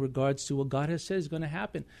prophecy in regards to what God has said is going to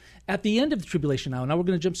happen. At the end of the tribulation now we're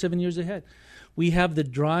going to jump 7 years ahead, we have the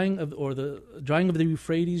drying of the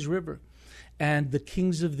Euphrates River and the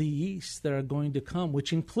kings of the east that are going to come,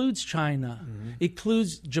 which includes China,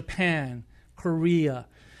 includes Japan, Korea,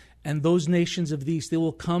 and those nations of the east. They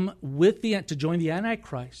will come to join the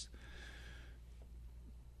Antichrist,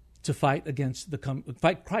 to fight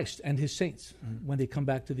fight Christ and his saints when they come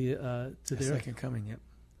back to the second coming. Yep.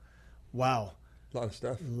 Wow. A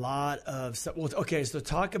lot of stuff. Well, okay, so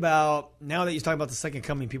talk about, now that you're talking about the second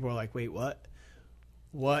coming, people are like, wait, what?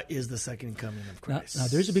 What is the second coming of Christ? Now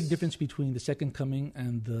there's a big difference between the second coming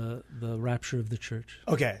and the rapture of the church.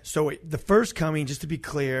 Okay, so the first coming, just to be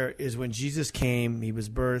clear, is when Jesus came. He was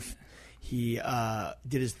birthed. He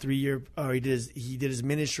did his 3-year, or he did his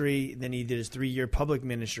ministry. Then he did his 3-year public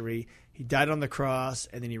ministry. He died on the cross,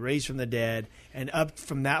 and then he raised from the dead. And up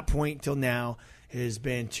from that point till now has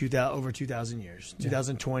been over 2,000 years. Yeah.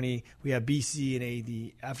 2020, we have BC and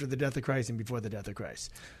AD, after the death of Christ and before the death of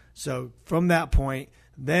Christ. So from that point,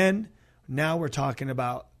 then now we're talking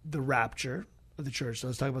about the rapture of the church. So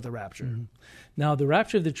let's talk about the rapture. Mm-hmm. Now, the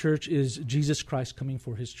rapture of the church is Jesus Christ coming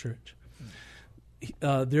for his church.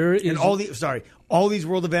 And all these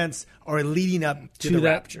world events are leading up to the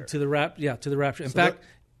rapture. To the rapture. In fact,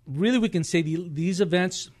 really, we can say these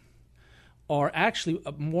events are actually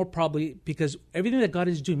more probably because everything that God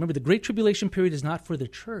is doing. Remember, the Great Tribulation period is not for the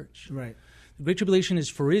church. Right. The Great Tribulation is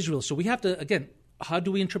for Israel. So we have to, again, how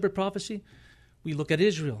do we interpret prophecy? We look at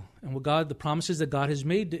Israel and the promises that God has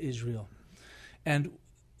made to Israel. And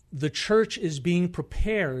the church is being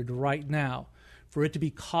prepared right now for it to be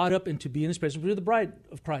caught up and to be in his presence. We're the bride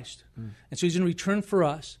of Christ. And so he's going to return for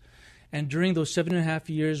us. And during those 7.5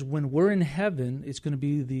 years, when we're in heaven, it's going to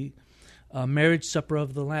be the marriage supper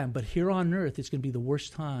of the Lamb. But here on earth, it's going to be the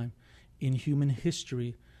worst time in human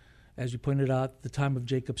history, as you pointed out, the time of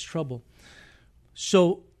Jacob's trouble.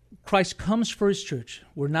 So Christ comes for his church.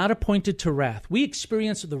 We're not appointed to wrath. We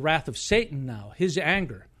experience the wrath of Satan now, his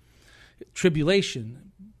anger,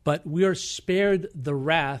 tribulation, but we are spared the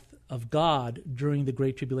wrath of God during the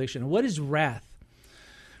Great Tribulation. And what is wrath?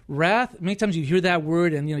 Wrath, many times you hear that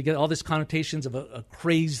word and you get all these connotations of a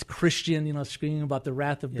crazed Christian, screaming about the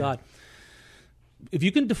wrath of God. If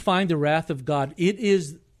you can define the wrath of God, it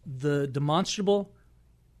is the demonstrable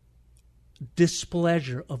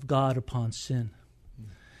displeasure of God upon sin.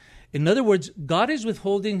 In other words, God is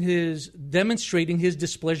demonstrating his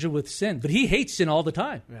displeasure with sin, but he hates sin all the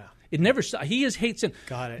time. Yeah. It never stops. He hates sin.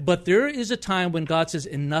 Got it. But there is a time when God says,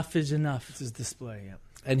 enough is enough. It's his display, yeah.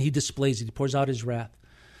 And he displays it. He pours out his wrath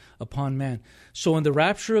upon man. So in the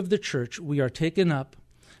rapture of the church, we are taken up.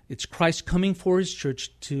 It's Christ coming for his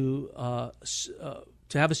church to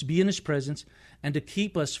have us be in his presence and to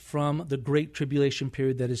keep us from the great tribulation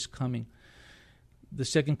period that is coming. The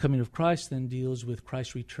second coming of Christ then deals with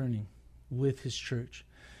Christ returning with his church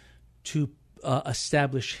to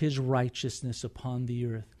establish his righteousness upon the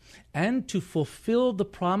earth and to fulfill the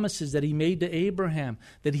promises that he made to Abraham,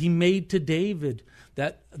 that he made to David,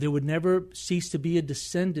 that there would never cease to be a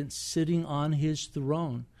descendant sitting on his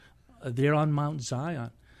throne there on Mount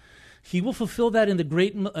Zion. He will fulfill that in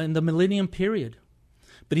the millennium period.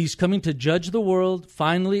 But he's coming to judge the world.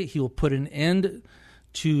 Finally, he will put an end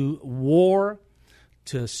to war,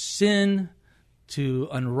 to sin, to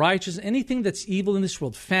unrighteousness, anything that's evil in this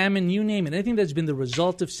world, famine, you name it, anything that's been the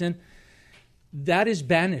result of sin, that is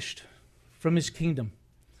banished from his kingdom.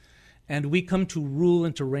 And we come to rule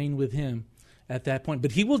and to reign with him at that point.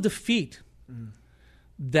 But he will defeat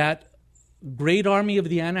that great army of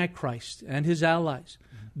the Antichrist and his allies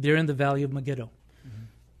there in the valley of Megiddo.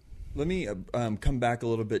 Let me come back a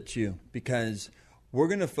little bit too, because we're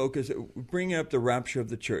going to focus, bringing up the rapture of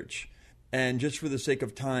the church. And just for the sake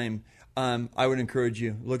of time, I would encourage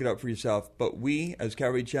you, look it up for yourself. But we, as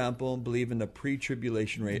Calvary Chapel, believe in the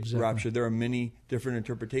pre-tribulation rapture. There are many different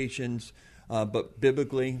interpretations, but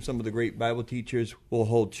biblically, some of the great Bible teachers will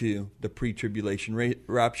hold to the pre-tribulation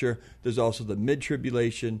rapture. There's also the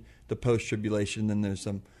mid-tribulation, the post-tribulation, then there's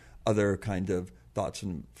some other kind of thoughts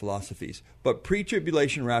and philosophies. But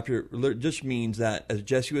pre-tribulation rapture just means that, as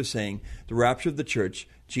Jesse was saying, the rapture of the church,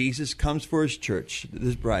 Jesus comes for his church,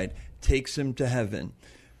 his bride, takes him to heaven.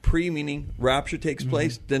 Pre meaning rapture takes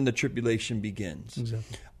place, then the tribulation begins.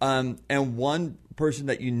 Exactly. And one person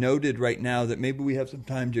that you noted right now that maybe we have some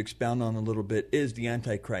time to expound on a little bit is the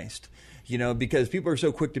Antichrist. Because people are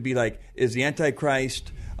so quick to be like, is the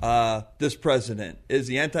Antichrist this president? Is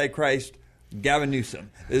the Antichrist Gavin Newsom?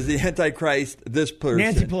 Is the Antichrist this person?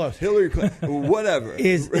 Nancy Pelosi. Hillary Clinton. Whatever.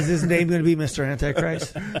 Is his name going to be Mr.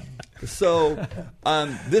 Antichrist? So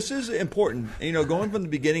this is important. Going from the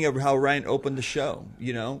beginning of how Ryan opened the show,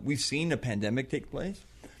 we've seen a pandemic take place.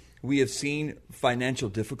 We have seen financial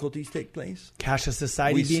difficulties take place. Cashless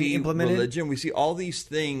society being implemented. Religion. We see all these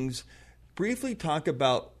things. Briefly talk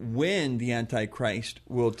about when the Antichrist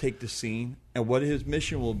will take the scene and what his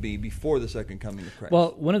mission will be before the second coming of Christ.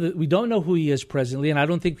 Well, we don't know who he is presently, and I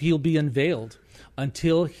don't think he'll be unveiled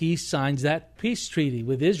until he signs that peace treaty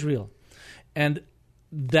with Israel. And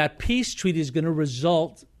that peace treaty is going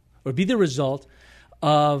to be the result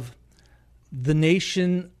of the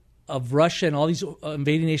nation of Russia and all these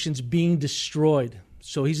invading nations being destroyed.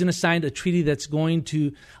 So he's going to sign a treaty that's going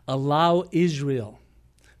to allow Israel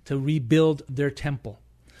to rebuild their temple.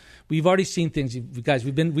 We've already seen things, you guys.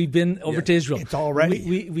 We've been over to Israel. It's all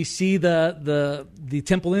ready. We see the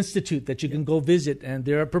Temple Institute that you can go visit, and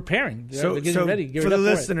they're preparing. They're getting ready. For the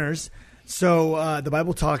listeners, the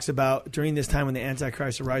Bible talks about during this time when the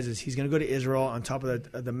Antichrist arises, he's going to go to Israel on top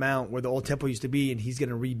of the mount where the old temple used to be, and he's going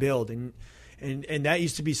to rebuild. And that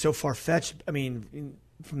used to be so far fetched. I mean,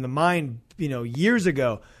 from the mind, years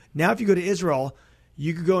ago. Now, if you go to Israel,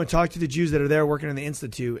 you could go and talk to the Jews that are there working in the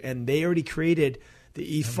Institute, and they already created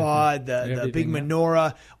the ephod, the big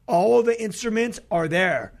menorah. All of the instruments are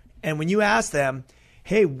there. And when you ask them,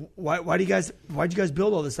 hey, why'd you guys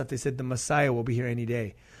build all this stuff? They said the Messiah will be here any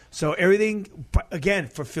day. So everything, again,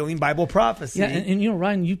 fulfilling Bible prophecy. Yeah, and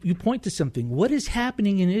Ryan, you point to something. What is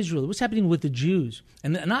happening in Israel? What's happening with the Jews?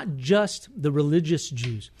 And not just the religious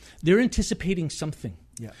Jews. They're anticipating something.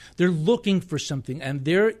 Yeah. They're looking for something. And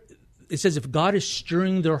it says if God is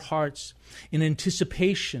stirring their hearts in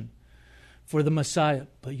anticipation for the Messiah.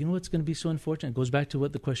 But you know what's going to be so unfortunate? It goes back to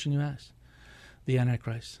what the question you asked. The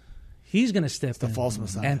Antichrist. He's going to step in, the false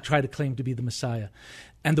Messiah, and try to claim to be the Messiah.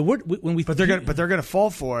 And the word when we but they're going to fall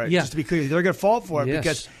for it. Yeah. Just to be clear, they're going to fall for it Yes.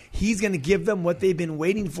 because he's going to give them what they've been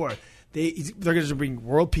waiting for. They're going to bring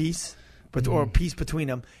world peace, or peace between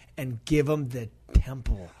them, and give them the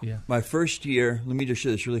temple. Yeah. My first year, let me just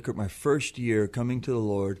share this really quick. My first year coming to the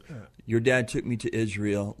Lord, your dad took me to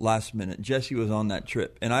Israel last minute. Jesse was on that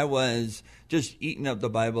trip, and I was just eating up the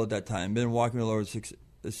Bible at that time. Been walking with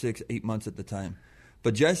the Lord 8 months at the time.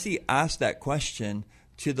 But Jesse asked that question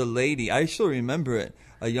to the lady. I still remember it.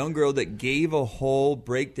 A young girl that gave a whole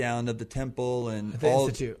breakdown of the temple and the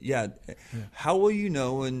Institute. Yeah. How will you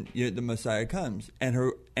know when the Messiah comes? And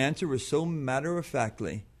her answer was so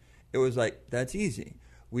matter-of-factly. It was like, that's easy.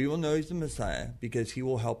 We will know he's the Messiah because he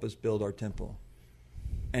will help us build our temple.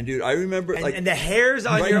 And dude, I remember and the hairs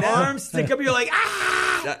on your arms stick up. You're like,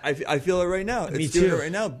 ah! I feel it right now. Me It's too. doing it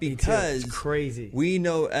right now because It's crazy. we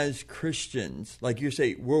know as Christians, like you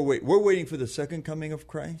say, we're waiting for the second coming of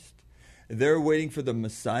Christ. They're waiting for the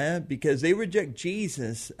Messiah because they reject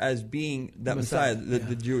Jesus as being that Messiah,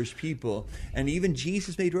 the Jewish people. And even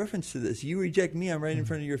Jesus made reference to this. You reject me, I'm right in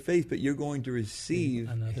front of your face, but you're going to receive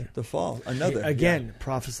the fall. Another.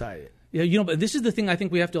 Prophesied it. Yeah, but this is the thing I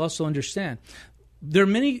think we have to also understand. There are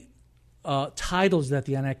many titles that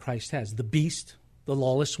the Antichrist has. The beast, the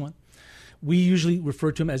lawless one. We usually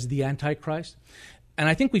refer to him as the Antichrist. And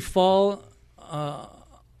I think we fall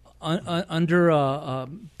under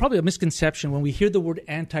probably a misconception when we hear the word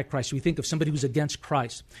Antichrist. We think of somebody who's against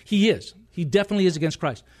Christ. He is. He definitely is against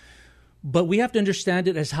Christ. But we have to understand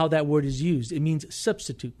it as how that word is used. It means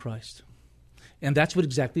substitute Christ. And that's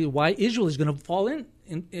why Israel is going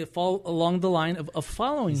to fall along the line of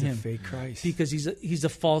following him. He's a fake Christ. Because he's a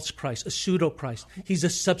false Christ, a pseudo-Christ. He's a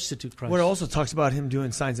substitute Christ. Well, it also talks about him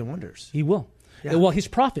doing signs and wonders. He will. Yeah. Well, his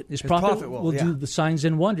prophet will do the signs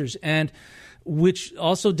and wonders. And which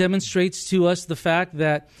also demonstrates to us the fact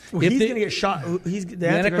that he's going to get shot. The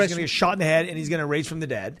Antichrist is going to get shot in the head, and he's going to raise from the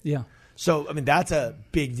dead. Yeah. So I mean, that's a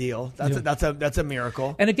big deal. That's a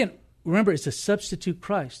miracle. And again, remember, it's a substitute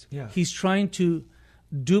Christ. Yeah. He's trying to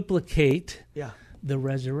duplicate the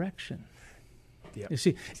resurrection. Yep. You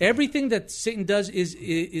see, everything that Satan does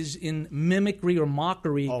is in mimicry or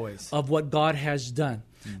mockery of what God has done.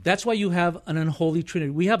 That's why you have an unholy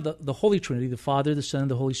Trinity. We have the Holy Trinity, the Father, the Son,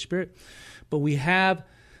 and the Holy Spirit. But we have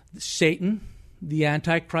Satan, the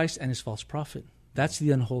Antichrist, and his false prophet. That's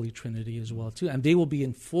the unholy Trinity as well, too. And they will be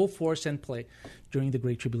in full force and play during the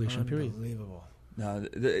Great Tribulation period. Unbelievable. Now,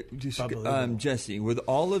 Jesse, with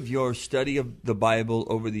all of your study of the Bible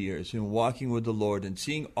over the years and walking with the Lord and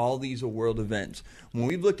seeing all these world events, when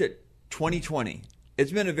we've looked at 2020,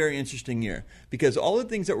 it's been a very interesting year because all the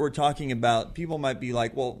things that we're talking about, people might be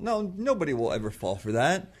like, well, no, nobody will ever fall for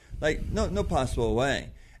that. Like, no possible way.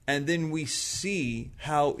 And then we see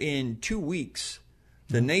how in 2 weeks,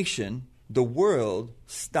 the nation, the world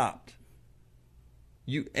stopped.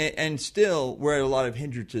 And still, we're at a lot of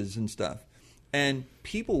hindrances and stuff. And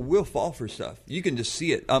people will fall for stuff. You can just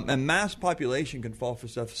see it. A mass population can fall for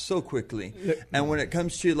stuff so quickly. And when it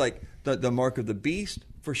comes to like the mark of the beast,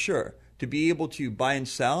 for sure, to be able to buy and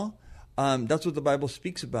sell, that's what the Bible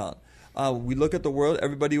speaks about. We look at the world.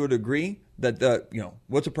 Everybody would agree that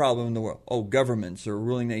what's a problem in the world? Oh, governments or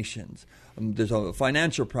ruling nations. There's a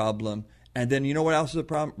financial problem, and then you know what else is a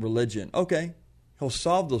problem? Religion. Okay, he'll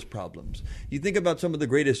solve those problems. You think about some of the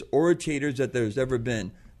greatest orators that there's ever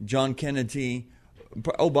been. John Kennedy,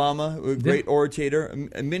 Obama, a great orator.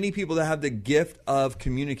 Many people that have the gift of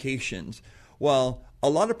communications. Well, a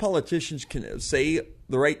lot of politicians can say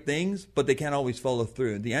the right things, but they can't always follow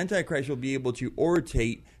through. The Antichrist will be able to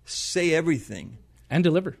orate, say everything. And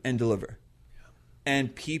deliver.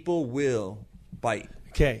 And people will bite.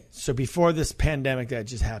 Okay, so before this pandemic that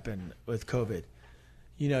just happened with COVID,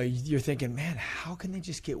 you're thinking, man, how can they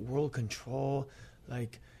just get world control?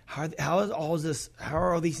 Like, how are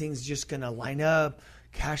all these things just going to line up?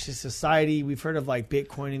 Cashless society. We've heard of like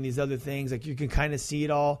Bitcoin and these other things. Like you can kind of see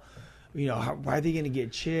it all. Why are they going to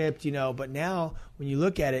get chipped? But now when you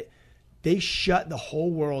look at it, they shut the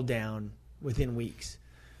whole world down within weeks.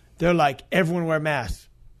 They're like, everyone wear masks.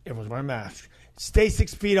 Everyone's wearing masks. Stay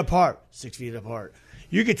 6 feet apart. 6 feet apart.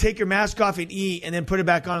 You could take your mask off and eat and then put it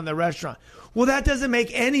back on in the restaurant. Well, that doesn't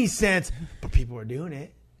make any sense. But people are doing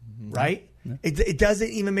it, right? Yeah. It doesn't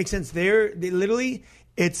even make sense. They literally,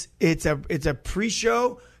 it's a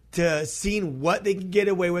pre-show to seeing what they can get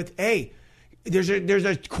away with. Hey, there's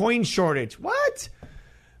a coin shortage. What?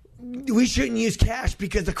 We shouldn't use cash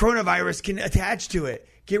because the coronavirus can attach to it.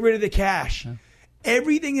 Get rid of the cash. Yeah.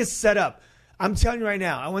 Everything is set up. I'm telling you right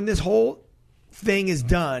now, when this whole thing is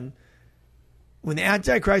done, when the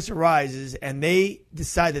Antichrist arises and they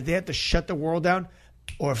decide that they have to shut the world down,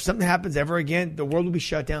 or if something happens ever again, the world will be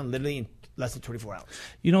shut down literally in less than 24 hours.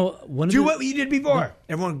 You know, do what you did before. No.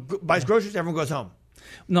 Everyone buys groceries, everyone goes home.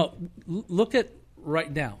 No, look at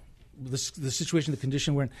right now, the situation, the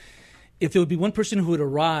condition we're in. If there would be one person who would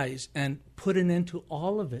arise and put an end to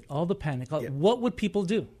all of it, all the panic, what would people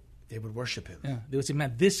do? They would worship him. Yeah, they would say,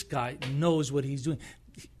 man, this guy knows what he's doing.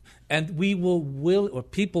 And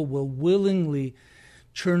people will willingly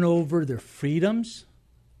turn over their freedoms,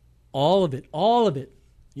 all of it.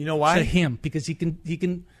 You know why? To him, because he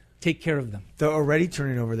can take care of them. They're already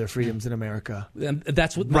turning over their freedoms in America. And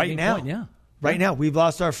that's what right now. Point, yeah. Right now, we've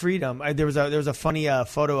lost our freedom. There was a funny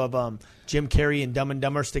photo of Jim Carrey and Dumb and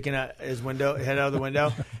Dumber sticking out his head out of the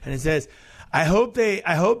window, and it says, "I hope they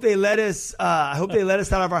let us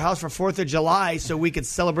out of our house for 4th of July so we could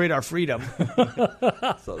celebrate our freedom."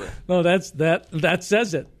 No, that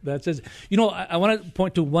says it. That says it. You know, I want to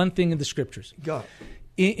point to one thing in the scriptures. Go.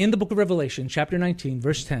 In the book of Revelation, chapter 19,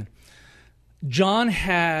 verse 10, John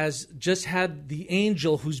has just had the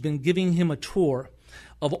angel who's been giving him a tour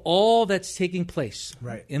of all that's taking place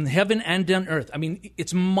in heaven and on earth. I mean,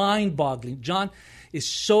 it's mind-boggling. John is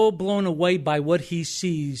so blown away by what he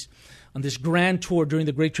sees on this grand tour during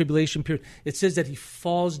the Great Tribulation period. It says that he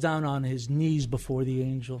falls down on his knees before the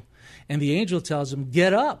angel. And the angel tells him,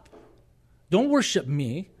 get up. Don't worship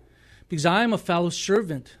me, because I am a fellow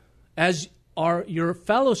servant, as are your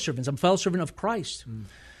fellow servants. I'm a fellow servant of Christ.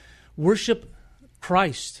 Worship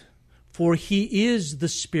Christ, for he is the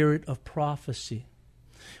spirit of prophecy.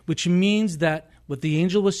 Which means that what the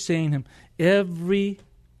angel was saying to him, every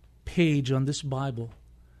page on this Bible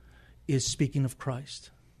is speaking of Christ.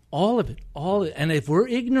 All of it. And if we're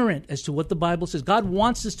ignorant as to what the Bible says, God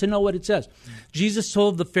wants us to know what it says. Jesus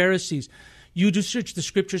told the Pharisees, you do search the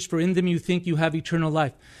scriptures, for in them you think you have eternal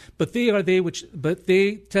life. But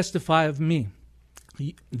they testify of me.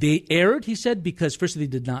 They erred, he said, because first they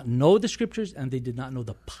did not know the scriptures and they did not know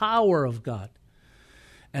the power of God.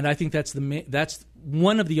 And I think that's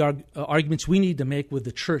one of the arguments we need to make with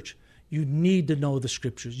the church. You need to know the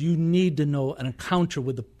scriptures. You need to know an encounter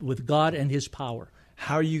with God and his power.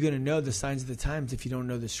 How are you going to know the signs of the times if you don't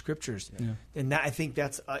know the scriptures? Yeah. And I think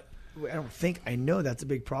that's I know that's a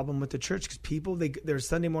big problem with the church, because people, they're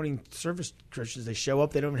Sunday morning service Christians. They show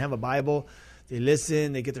up, they don't even have a Bible. They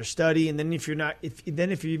listen, they get their study, and then if you're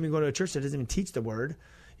even going to a church that doesn't even teach the word,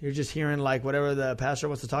 you're just hearing like whatever the pastor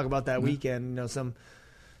wants to talk about that weekend. You know,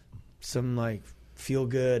 some like feel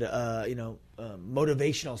good,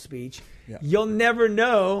 motivational speech. Yeah. You'll never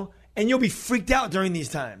know, and you'll be freaked out during these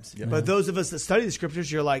times. Yeah. But those of us that study the scriptures,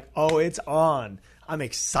 you're like, oh, it's on. I'm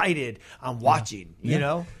excited. I'm watching. You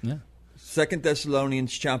know. Yeah. 2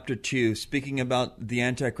 Thessalonians chapter 2, speaking about the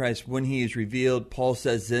Antichrist when he is revealed, Paul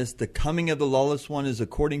says this: the coming of the lawless one is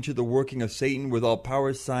according to the working of Satan, with all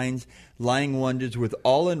power, signs, lying wonders, with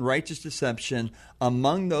all unrighteous deception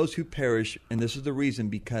among those who perish. And this is the reason,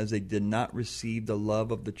 because they did not receive the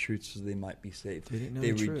love of the truth so they might be saved.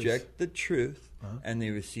 They reject the truth and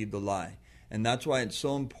they receive the lie. And that's why it's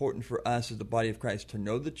so important for us as the body of Christ to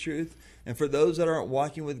know the truth. And for those that aren't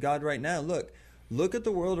walking with God right now, look at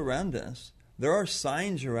the world around us. There are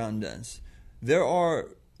signs around us. There are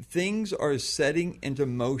things are setting into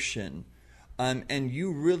motion. And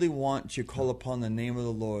you really want to call upon the name of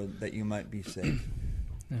the Lord that you might be saved.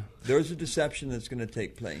 Yeah. There's a deception that's going to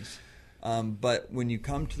take place. But when you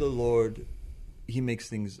come to the Lord, he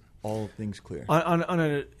makes all things clear. On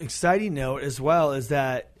an exciting note as well, is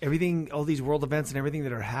that all these world events and everything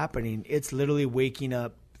that are happening, it's literally waking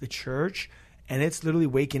up the church. And it's literally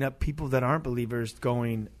waking up people that aren't believers,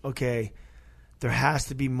 going, okay, there has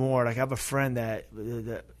to be more. Like I have a friend that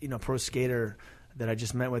pro skater that I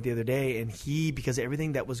just met with the other day, and he, because of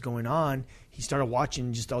everything that was going on, he started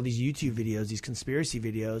watching just all these YouTube videos, these conspiracy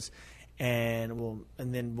videos, and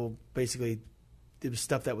basically it was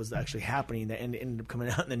stuff that was actually happening that ended up coming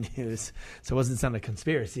out in the news. So it wasn't sound like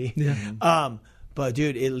conspiracy. Yeah. But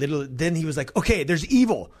dude, then he was like, okay, there's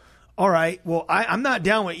evil. All right. Well, I'm not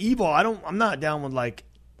down with evil. I'm not down with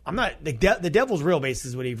the devil's real, basically,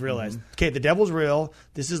 is what he realized. Mm-hmm. Okay, the devil's real.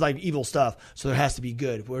 This is like evil stuff. So there has to be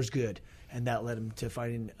good. Where's good? And that led him to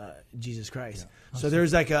finding Jesus Christ. Yeah. So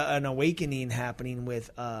there's like an awakening happening with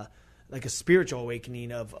like a spiritual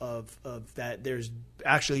awakening of that. There's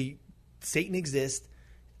actually Satan exists,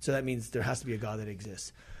 so that means there has to be a God that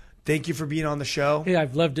exists. Thank you for being on the show. Hey,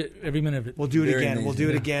 I've loved it, every minute of it. We'll do it Very again. amazing. We'll do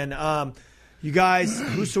it again. You guys,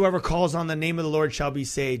 whosoever calls on the name of the Lord shall be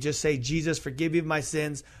saved. Just say, Jesus, forgive me of my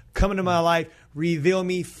sins. Come into my life. Reveal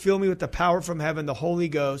me. Fill me with the power from heaven, the Holy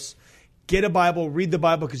Ghost. Get a Bible. Read the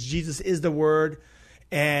Bible because Jesus is the Word.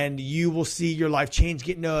 And you will see your life change.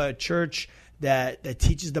 Get into a church that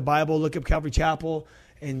teaches the Bible. Look up Calvary Chapel.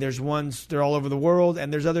 And there's ones, they're all over the world.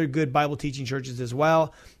 And there's other good Bible teaching churches as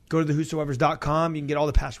well. Go to thewhosoevers.com. You can get all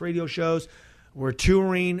the past radio shows. We're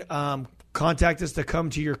touring. Contact us to come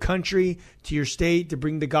to your country, to your state, to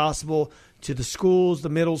bring the gospel to the schools, the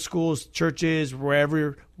middle schools, churches,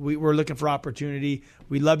 wherever we're looking for opportunity.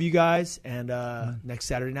 We love you guys. And next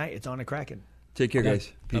Saturday night, it's on a Kraken. Take care, guys.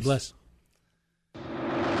 Peace. God bless.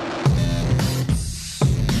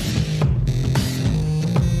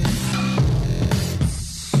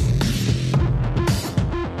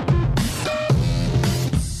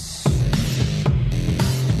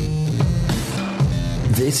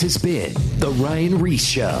 This has been The Ryan Reese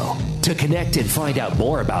Show. To connect and find out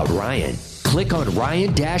more about Ryan, click on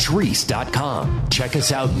ryan-reese.com. Check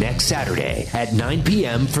us out next Saturday at 9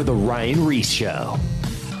 p.m. for The Ryan Reese Show.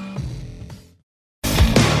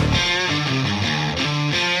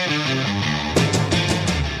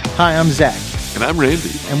 Hi, I'm Zach. And I'm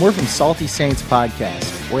Randy. And we're from Salty Saints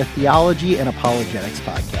Podcast. We're a theology and apologetics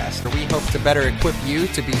podcast. We hope to better equip you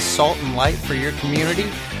to be salt and light for your community.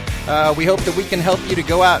 We hope that we can help you to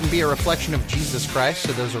go out and be a reflection of Jesus Christ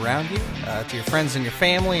to those around you, to your friends and your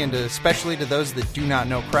family, and especially to those that do not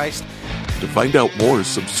know Christ. To find out more,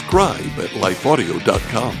 subscribe at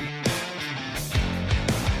lifeaudio.com.